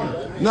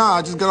Wack100? Nah,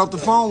 I just got off the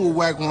phone with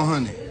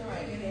Wack100.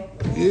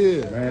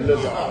 Yeah. Man,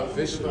 look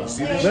official. You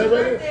see this shit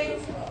right here?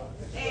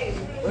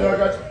 Yeah, I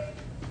got you.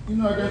 You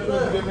know I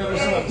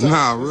got you.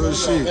 Nah, real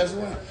shit.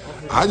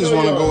 I just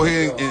want to go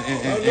ahead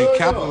and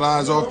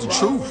capitalize off the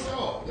truth.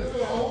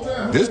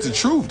 This the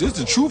truth. This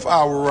the truth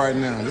hour right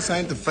now. This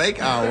ain't the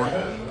fake hour.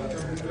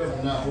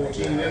 Not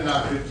 14 and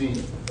not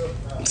 15.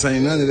 This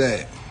ain't none of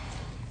that.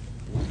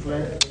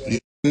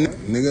 Yeah,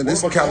 nigga,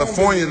 this is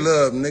California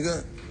love,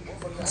 nigga.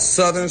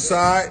 Southern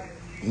side,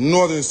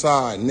 northern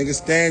side. Nigga,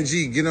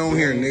 StanG, get on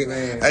here,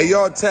 nigga. Hey,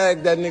 y'all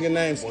tag that nigga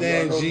named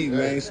StanG,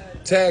 man.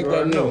 Tag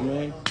that nigga,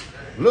 man.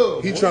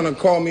 Look, He trying to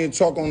call me and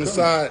talk on the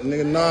side,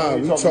 nigga. Nah,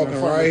 we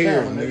talking right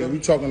here, nigga. We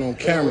talking on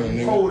camera,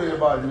 nigga.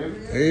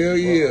 Hell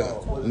yeah.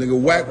 Nigga,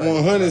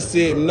 Wack100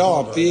 said,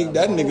 nah, Fig.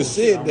 That nigga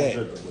said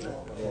that.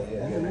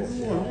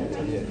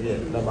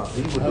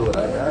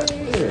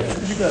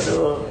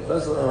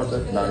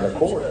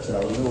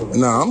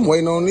 Nah, I'm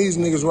waiting on these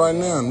niggas right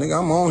now, nigga.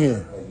 I'm on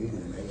here.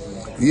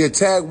 Yeah,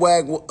 tag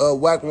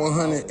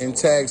Wack100 and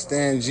tag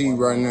StanG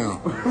right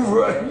now.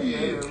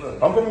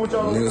 I'm coming with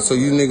y'all. Nigga, so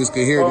you niggas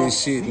can hear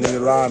this shit, nigga,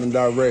 live and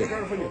direct.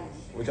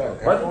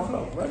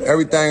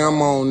 Everything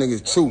I'm on,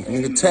 nigga, truth.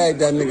 Nigga, tag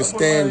that nigga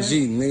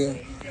StanG, nigga.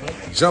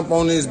 Jump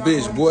on this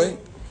bitch, boy.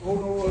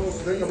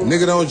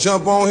 Nigga don't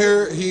jump on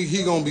here,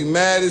 he gonna be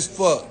mad as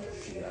fuck.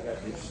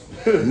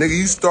 Nigga,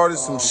 you started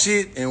some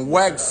shit and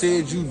Wack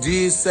said you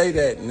did say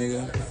that,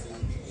 nigga.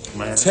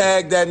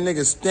 Tag that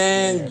nigga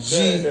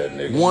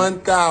StanG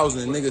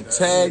 1000, nigga.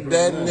 Tag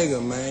that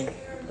nigga, man.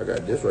 I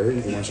got this right here.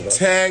 You can watch it.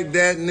 Tag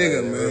that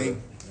nigga,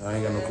 man. I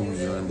ain't got no cool.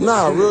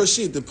 Nah, real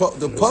shit. The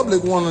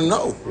public want to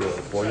know.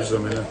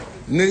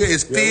 Nigga,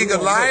 is Fig a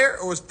liar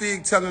or is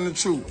Fig telling the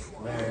truth?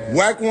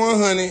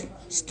 Wack100,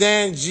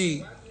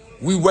 StanG,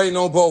 we waiting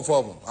on both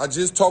of them. I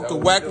just talked to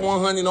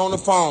Wack100 on the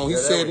phone. He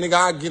said, nigga,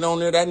 I get on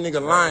there. That nigga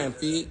lying,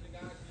 Fig.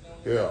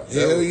 Yeah.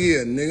 Hell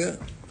yeah, nigga.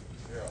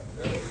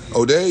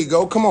 Oh, there you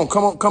go. Come on,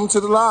 come to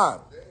the live.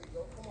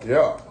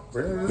 Yeah.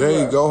 There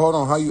you go. Hold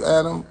on. How you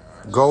add them?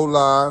 Go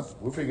live.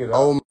 We'll figure it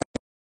out.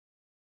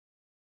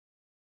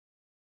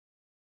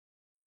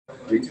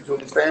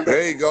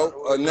 There you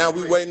go. Now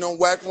we waiting on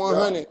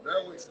Wack100.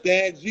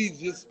 StanG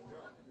just.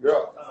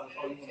 Yeah.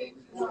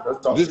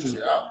 This is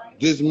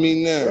just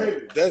me now.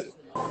 That's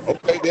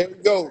okay. There you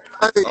go.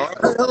 Hey, All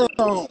right. hold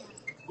on.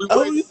 We Oh,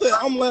 waiting. you said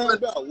I'm lying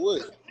about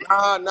what?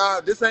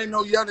 Nah. This ain't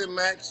no yelling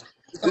match.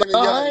 This ain't a Nah,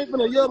 I yelling. ain't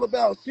finna yell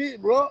about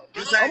shit, bro.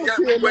 This I'm ain't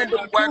gonna yelling. tell We nothing waiting but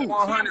on the truth.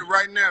 Wack100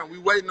 right now. We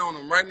waiting on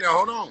him right now.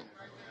 Hold on.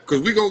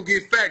 Cause we gonna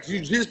get facts.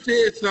 You just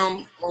said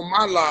something on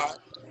my live,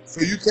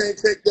 so you can't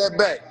take that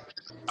back.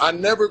 I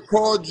never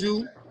called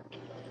you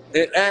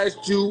and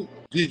asked you,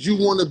 did you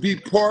want to be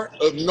part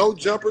of No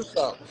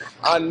JumperSouth?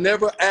 I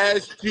never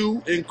asked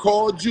you and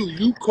called you.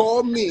 You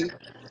called me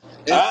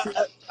and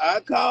said,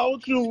 I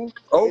called you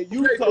okay, and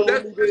you so told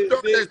let's me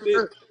start that.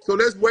 that So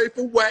let's wait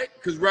for Wack,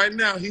 because right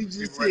now he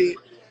just said,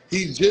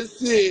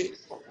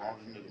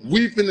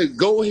 we finna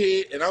go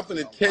ahead and I'm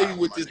finna tell you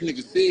what this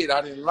nigga said.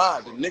 I didn't lie.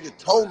 The nigga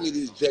told me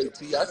this,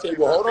 JT. I said,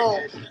 well, hold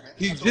on.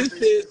 He just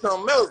said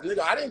something else, nigga.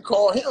 I didn't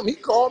call him. He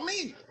called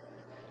me.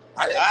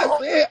 I didn't I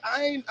call him.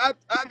 said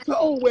I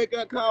told Wack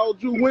I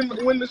called you when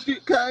the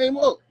shit came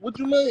up. What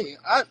you mean?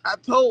 I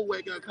told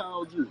Wack I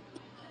called you.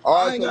 All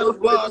I right, ain't so got a let's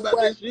wait fly for about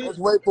Wack. that shit. Let's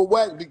wait for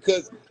Wack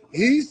because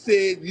he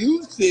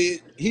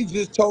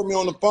just told me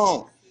on the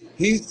phone.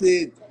 He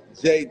said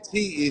JT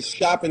is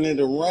shopping it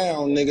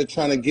around, nigga,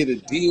 trying to get a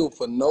deal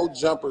for No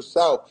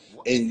JumperSouth,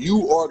 and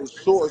you are the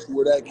source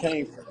where that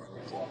came from.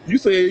 You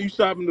said you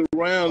shopping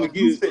around to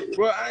get,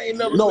 bro. I ain't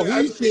never No, said.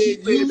 he You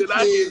said, said that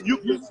I can.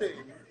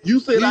 You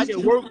said I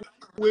can work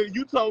with.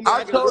 You told me I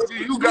I can told work you,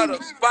 with you got you.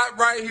 a spot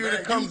right here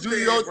to come do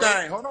your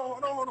thing. Hold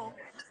on.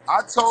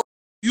 I told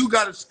you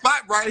got a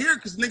spot right here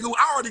because, nigga,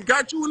 I already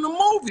got you in the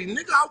movie.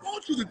 Nigga, I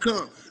want you to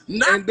come.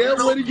 Not And that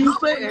no what did you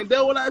say? jumper. And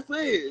that what I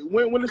said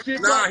when the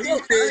shit Nah, popped he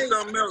up. said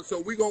something else, so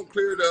we gonna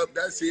clear it up.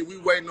 That's it. We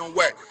waiting on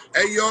Wack.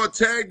 Hey, y'all,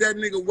 tag that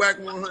nigga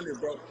Wack100,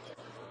 bro.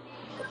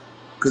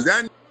 Because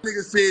that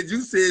nigga said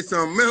you said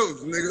something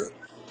else, nigga.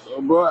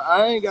 Bro,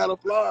 I ain't got a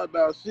fly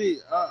about shit.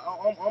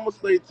 I'm gonna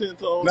stay 10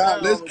 toes Nah,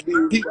 down let's on the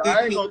business, keep but this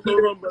I ain't shit gonna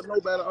throw clear.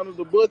 nobody under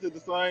the bus at the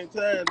same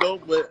time though.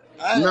 But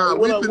Nah,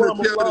 we what finna I'm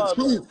a tell the fly about.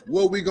 truth.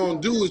 What we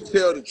gonna do is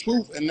tell the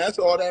truth, and that's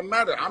all that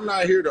matters. I'm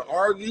not here to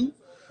argue.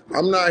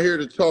 I'm not here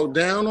to talk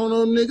down on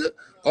no nigga.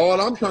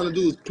 All I'm trying to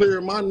do is clear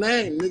my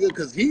name, nigga,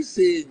 because he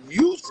said,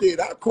 you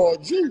said I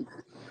called you.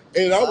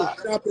 and I was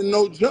shopping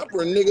No Jumper,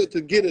 nigga,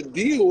 to get a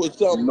deal or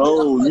something.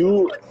 No,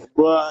 you,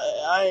 bro.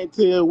 I ain't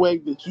tell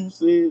Wack that you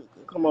said.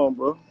 Come on,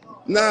 bro.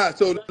 Nah,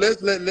 so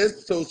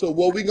so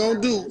what we gonna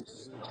do?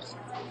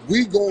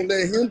 We gonna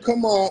let him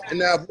come on, and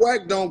now if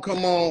Wack don't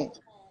come on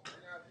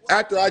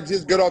after I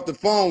just get off the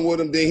phone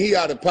with him, then he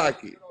out of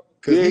pocket.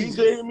 Cause Yeah, he just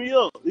hit me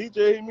up. He just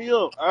hit me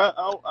up.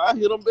 I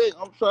hit him back.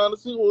 I'm trying to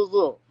see what's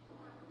up.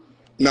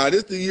 Nah,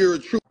 this the year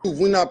of truth.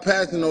 We're not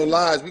passing no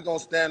lies. We gonna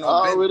stand I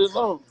on already business.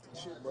 know.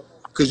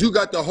 Cause you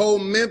got the whole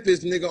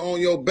Memphis nigga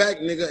on your back,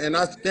 nigga, and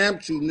I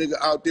stamped you, nigga,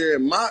 out there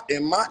in my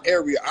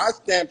area. I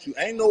stamped you.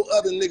 Ain't no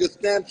other nigga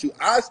stamped you.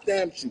 I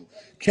stamped you.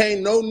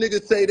 Can't no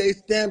nigga say they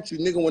stamped you,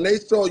 nigga. When they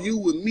saw you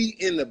with me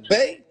in the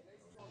Bay,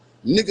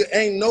 nigga,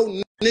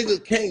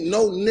 can't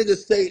no nigga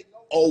say,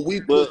 oh,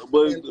 we put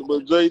stamps on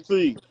But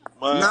JT,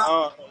 man,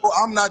 Nah,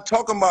 I'm not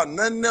talking about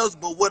nothing else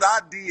but what I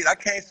did. I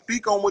can't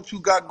speak on what you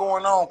got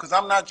going on because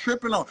I'm not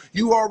tripping on.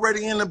 You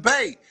already in the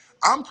Bay.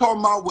 I'm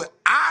talking about what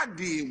I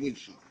did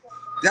with you.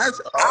 I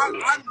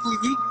knew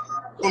you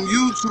from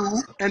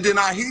YouTube, and then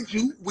I hit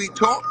you. We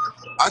talked.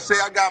 I say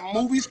I got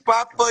movie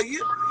spot for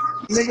you.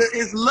 Nigga,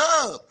 it's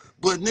love.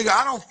 But nigga,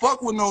 I don't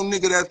fuck with no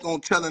nigga that's gonna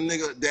tell a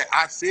nigga that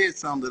I said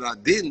something that I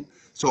didn't.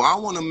 So I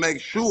wanna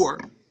make sure.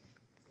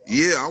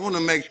 Yeah, I want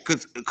to make,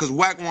 cause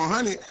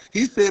Wack100,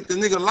 he said if the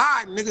nigga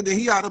lied, nigga, then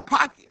he out of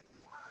pocket.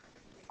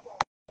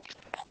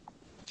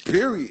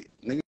 Period.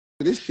 Nigga,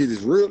 this shit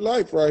is real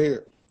life right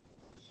here.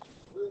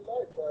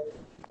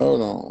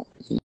 Hold on.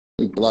 Let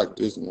me block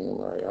this nigga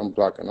right here. I'm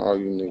blocking all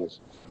you niggas.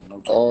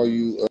 All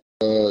you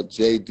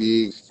J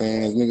Diggs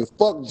fans, nigga.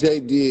 Fuck J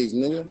Diggs,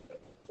 nigga.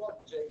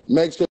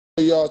 Make sure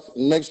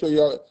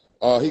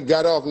y'all, he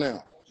got off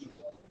now.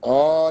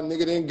 Oh, nigga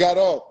didn't got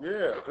off.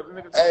 Yeah, cause the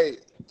nigga. Hey,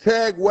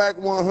 tag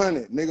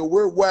Wack100, nigga.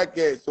 Where Wack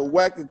at? So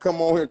Wack can come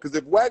on here. Cause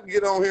if Wack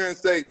get on here and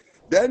say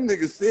that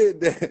nigga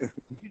said that,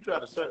 You try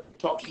to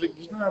talk slick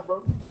just now,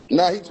 bro.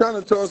 nah, he trying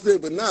to talk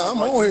shit, but nah,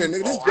 I'm on here,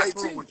 nigga. This I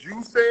told JT. what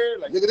you said,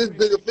 like Nigga, this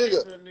bigger figure.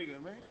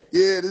 Nigga, man.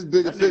 Yeah, this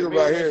bigger That nigga figure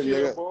right made here, that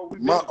shit up,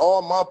 nigga.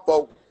 All my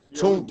folk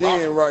tuned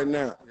in right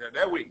now, Yeah,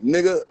 that week.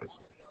 nigga.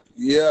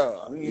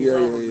 Yeah.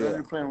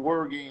 You playing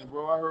word games,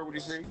 bro. I heard what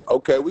he said.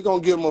 Okay, we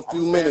gonna give him a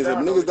few minutes. If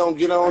niggas don't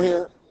get on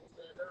here,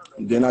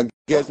 then I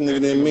guess nigga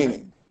didn't mean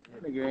it.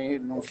 That nigga ain't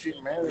hitting no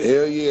shit, man.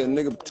 Hell yeah,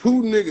 nigga.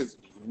 Two niggas.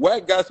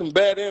 Wack got some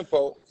bad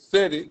info.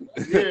 Said it.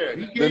 Yeah,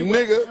 he the gave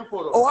nigga.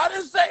 info, though. Oh, I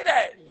didn't say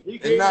that.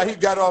 And now he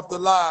got off the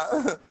lie.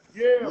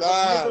 Yeah,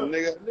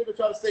 nigga. The nigga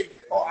try to say,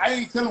 oh, I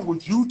ain't telling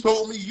what you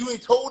told me. You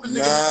ain't told the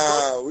nigga.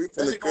 Nah, we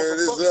finna clear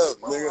this up,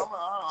 nigga.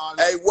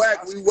 Hey,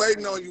 Wack, we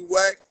waiting on you,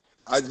 Wack.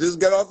 I just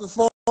got off the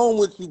phone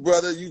with you,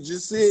 brother. You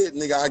just said,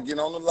 nigga, I get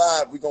on the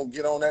live. We gonna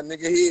get on that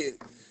nigga head.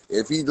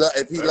 If he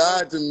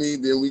lied to me,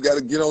 then we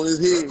gotta get on his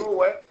head.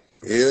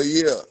 Hell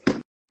yeah.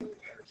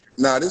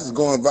 Nah, this is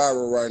going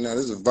viral right now.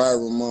 This is a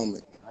viral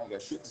moment. I ain't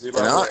got shit to say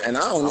about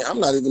I'm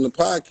not even a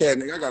podcast,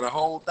 nigga. I got a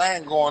whole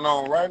thing going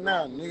on right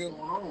now, nigga.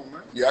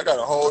 Yeah, I got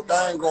a whole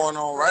thing going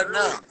on right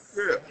now.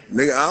 Yeah.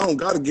 Nigga, I don't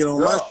gotta get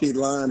on my shit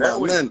lying about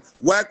nothing.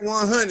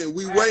 Wack100,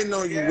 we waiting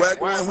on you,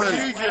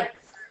 Wack100.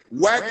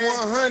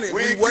 Wack100,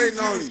 we waiting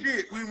on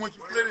you. We want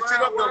you to clear the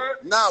shit up, though.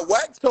 Nah,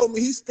 Wack told me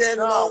he's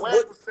standing on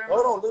what?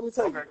 Hold on, let me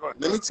tell you.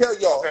 Let me tell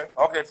y'all.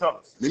 Okay, tell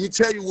us. Let me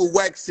tell you what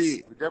Wack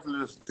said. We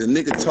definitely listen. The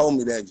nigga told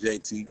me that,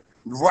 JT.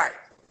 Right.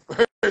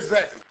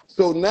 Exactly.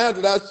 So now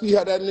that I see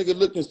how that nigga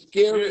looking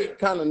scary,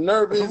 kind of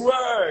nervous,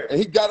 and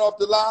he got off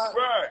the line,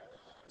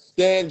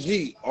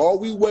 StanG, all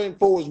we waiting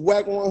for is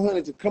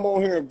Wack100 to come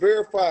on here and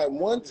verify it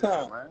one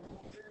time,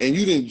 and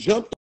you didn't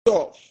jump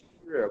off.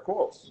 Yeah, of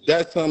course.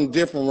 That's something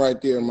different right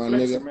there, my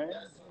nigga. Man.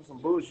 Some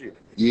bullshit.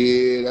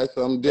 Yeah, that's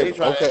something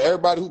different. Okay,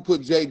 everybody who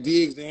put J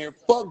Diggs in here,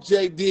 fuck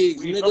J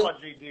Diggs, nigga. Talking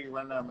about J Diggs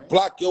right now, man.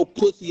 Block your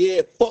pussy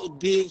ass, fuck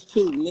Diggs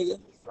too, nigga.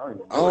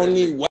 I don't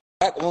need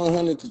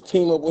Wack100 to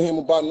team up with him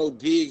about no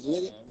Diggs,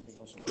 nigga.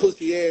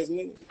 Pussy ass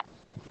nigga.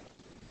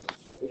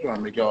 We're trying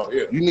to make y'all,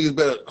 yeah. You niggas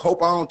better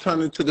hope I don't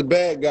turn into the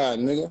bad guy,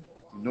 nigga.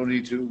 No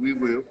need to. We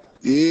will.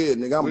 Yeah,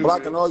 nigga, I'm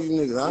blocking all you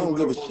niggas. I don't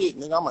give a shit,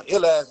 nigga. I'm an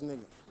ill ass nigga.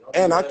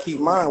 And I keep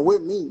mine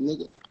with me,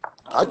 nigga.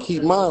 I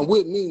keep mine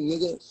with me,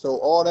 nigga. So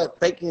all that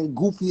faking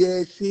goofy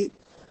ass shit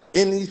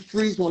in these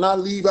streets, when I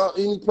leave out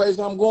any place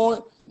I'm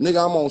going,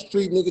 nigga, I'm on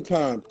street nigga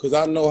time, because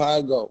I know how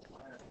I go.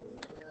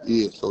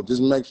 Yeah, so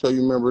just make sure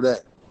you remember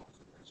that.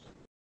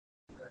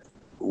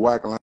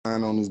 Wack line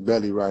on his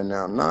belly right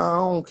now. Nah, I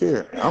don't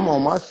care. I'm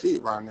on my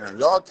shit right now.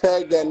 Y'all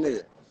tag that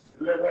nigga.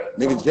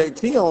 Nigga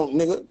JT on,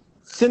 nigga.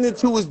 Send it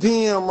to his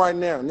DM right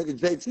now. Nigga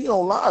JT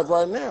on live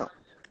right now.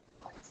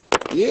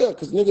 Yeah,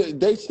 because nigga,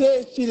 they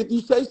said shit, if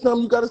you say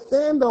something, you gotta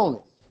stand on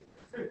it.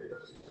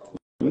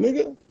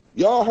 Nigga,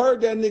 y'all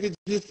heard that nigga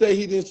just say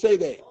he didn't say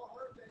that.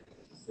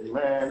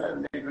 Man,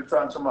 that nigga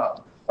trying to come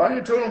out. I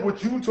ain't telling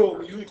what you told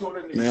me. You ain't told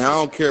that nigga. Man, I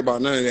don't care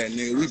about none of that,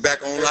 nigga. We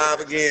back on live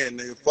again,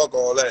 nigga. Fuck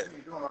all that.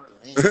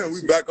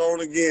 We back on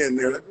again,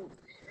 nigga.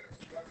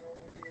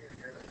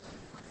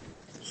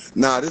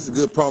 Nah, this is a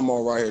good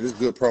promo right here. This is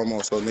good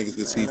promo so niggas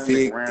can see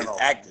Figga is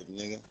active,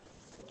 nigga.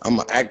 I'm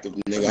an active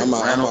nigga. I'm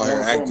out here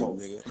active,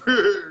 nigga.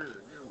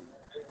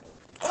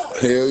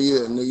 Hell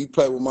yeah, nigga. You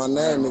play with my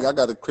name, nigga. I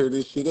gotta clear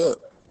this shit up.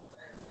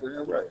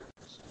 Right.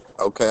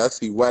 Okay, I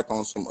see Wack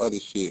on some other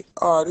shit.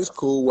 All right, it's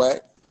cool,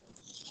 Wack.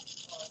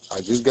 I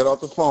just got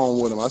off the phone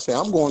with him. I say,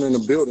 I'm going in the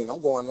building.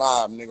 I'm going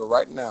live, nigga,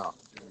 right now.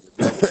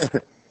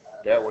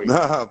 That way.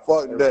 Nah,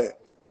 fuck that.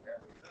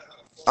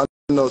 I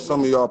know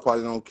some of y'all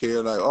probably don't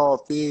care. Like, oh,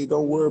 Fig,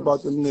 don't worry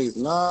about them niggas.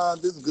 Nah,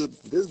 this is good.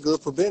 This is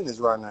good for business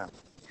right now.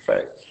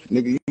 Facts.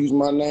 Nigga, use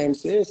my name,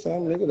 said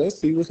something, nigga. Let's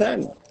see what's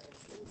happening.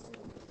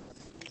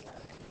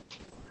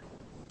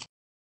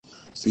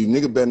 See,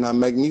 nigga better not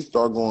make me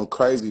start going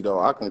crazy,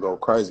 though. I can go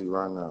crazy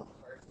right now.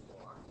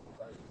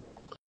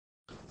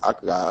 I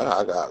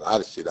got a lot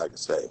of shit I can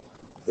say.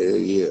 Hell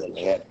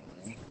yeah.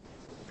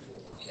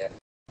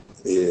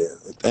 Yeah,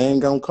 if they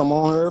ain't gonna come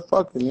on here,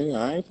 fuck it, nigga.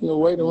 I ain't gonna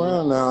wait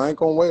around now. I ain't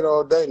gonna wait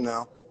all day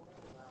now.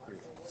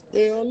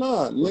 Hell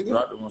nah, nigga.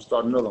 We're gonna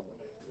start another one.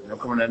 They'll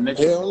come in that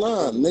next Hell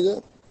nah,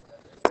 nigga.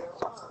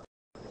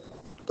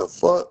 The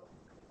fuck?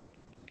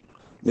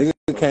 Nigga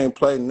can't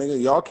play,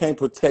 nigga. Y'all can't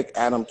protect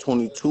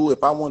Adam22.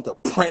 If I want to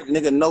print,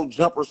 nigga, No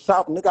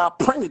JumperSouth, nigga, I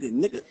printed it,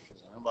 nigga.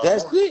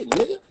 That's it,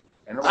 nigga.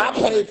 I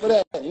paid for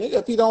that, nigga.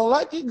 If he don't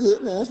like it,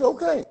 good, man. It's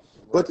okay.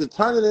 But to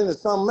turn it into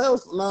something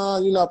else, nah,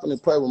 you're not gonna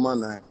play with my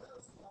name.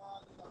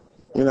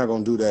 You're not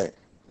gonna do that.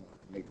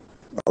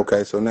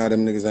 Okay, so now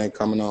them niggas ain't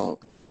coming on.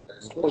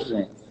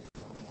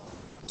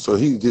 So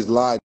he just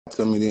lied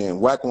to me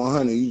then.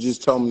 Wack100, you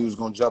just told me you was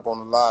gonna jump on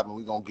the live and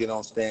we gonna get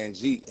on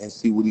StanG and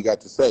see what he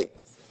got to say.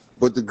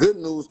 But the good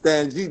news,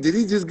 StanG, did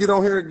he just get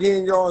on here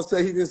again, y'all, and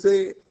say he didn't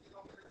say it?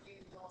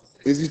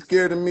 Is he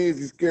scared of me? Is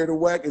he scared of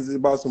Wack? Is it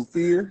about some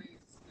fear?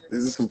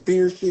 Is there some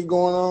fear shit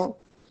going on?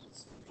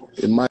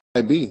 It might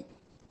be.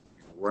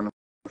 Running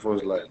for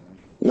his life, man.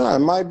 Nah, it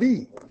might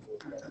be.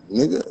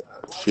 Nigga,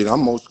 shit,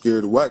 I'm more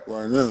scared of Wack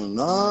right now.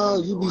 Nah,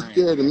 you be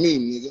scared of me,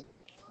 nigga.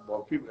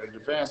 Well, people, if the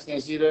fans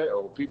can't see that,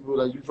 or people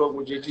like you fuck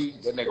with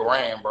JT, that nigga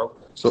ran, bro.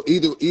 So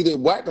either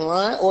Wack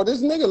lying or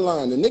this nigga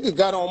lying. The nigga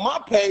got on my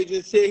page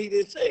and said he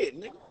didn't say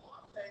it, nigga.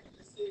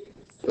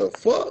 The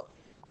fuck?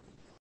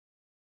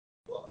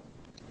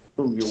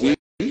 See?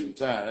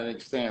 That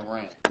nigga Stan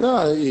ran.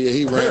 Nah, yeah,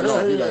 he ran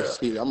off. He like,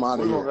 shit, I'm out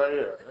of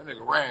here. That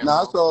nigga ran.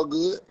 Nah, it's all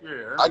good.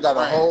 Yeah, I got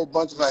a whole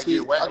bunch of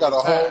shit. I got a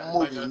whole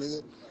movie,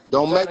 nigga.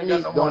 Don't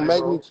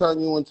make me turn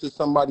you into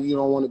somebody you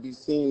don't want to be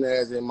seen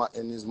as in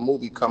this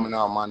movie coming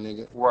out, my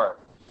nigga. Right.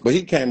 But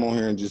he came on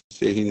here and just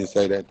said he didn't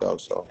say that though,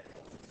 so.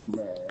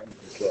 Man,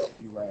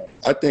 he ran.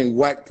 I think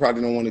Wack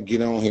probably don't want to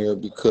get on here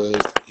because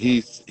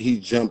he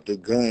jumped the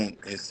gun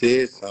and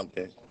said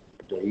something.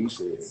 That he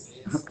said.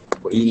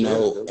 You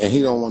know, and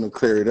he don't want to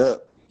clear it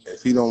up.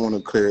 If he don't want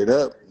to clear it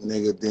up,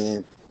 nigga,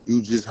 then you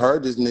just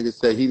heard this nigga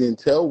say he didn't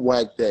tell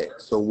Wack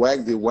that. So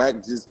did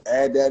Wack just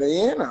add that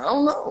in? I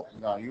don't know.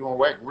 No, you on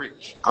Wack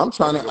rich. I'm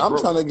trying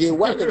to get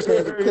Wack a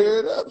chance to clear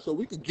it up so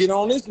we could get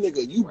on this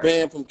nigga. You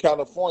banned from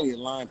California,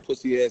 lying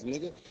pussy ass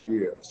nigga.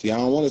 Yeah. See, I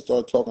don't want to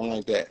start talking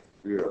like that.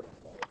 Yeah.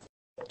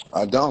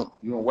 I don't.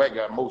 You and Wack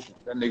got motion.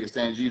 That nigga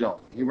StanG don't.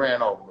 He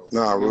ran off, bro.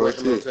 Nah, real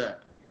shit.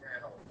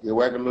 Yeah,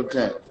 Wack a little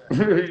time.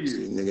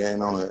 See, nigga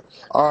ain't on here.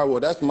 All right, well,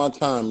 that's my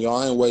time, y'all.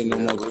 I ain't waiting no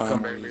more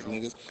time on these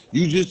niggas.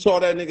 You just saw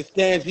that nigga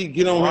StanG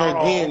get on here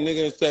again,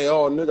 nigga, and say,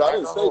 oh, nigga, I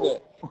didn't say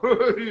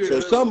that. So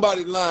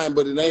somebody lying,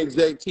 but it ain't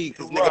JT.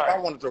 Because, nigga, if I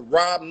wanted to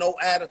rob No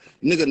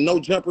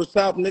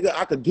JumperSouth, nigga,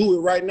 I could do it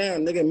right now,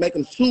 nigga, and make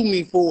him sue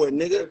me for it,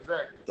 nigga.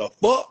 The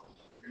fuck?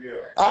 Yeah.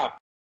 I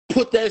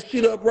put that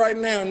shit up right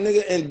now,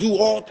 nigga, and do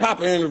all type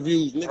of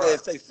interviews, nigga,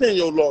 and say, send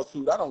your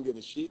lawsuit. I don't give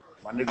a shit.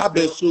 I've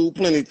been sued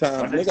plenty of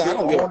times, nigga. I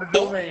don't give a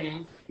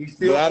fuck. He's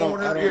still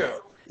on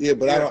it. Yeah,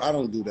 but I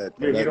don't do that.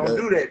 Yeah, you don't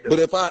do that. But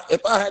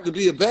if I had to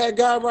be a bad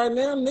guy right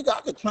now, nigga,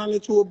 I could turn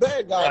into a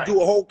bad guy. Right.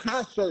 Do a whole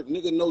concert,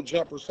 nigga, No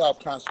JumperSouth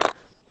concert,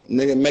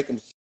 nigga, make them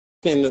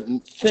send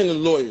the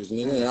lawyers,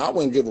 nigga. I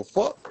wouldn't give a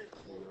fuck.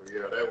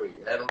 Yeah, that way.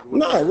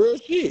 Nah, real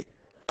shit.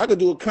 I could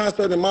do a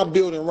concert in my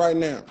building right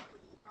now.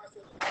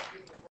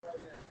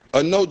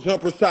 A No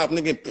JumperSouth,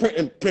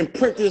 nigga,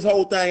 print this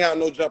whole thing out.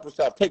 No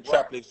JumperSouth. Take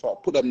trap licks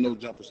off. Put up No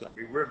JumperSouth.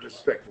 Be real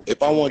respectful.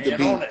 If I want to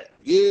be,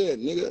 yeah,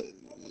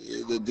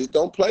 nigga,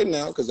 don't play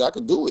now because I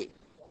could do it.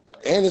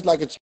 And it's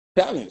like a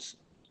challenge.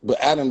 But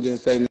Adam didn't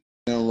say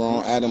nothing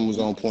wrong. Adam was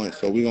on point,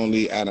 so we gonna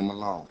leave Adam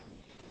alone.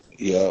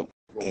 Yeah.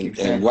 And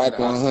Wack100,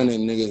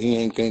 nigga, he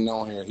ain't getting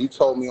on here. He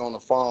told me on the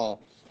phone,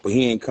 but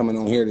he ain't coming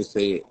on here to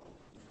say it.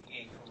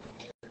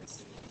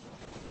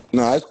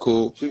 No, that's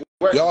cool.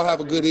 Y'all have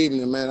a good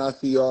evening, man. I'll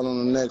see y'all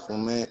on the next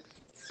one, man.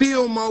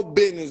 Feel more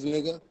business,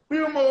 nigga.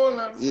 Feel more.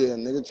 Yeah,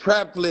 nigga.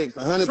 Trap flicks,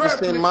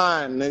 100%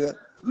 mine, nigga.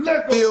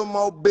 Feel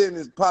more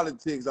business,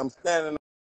 politics. I'm standing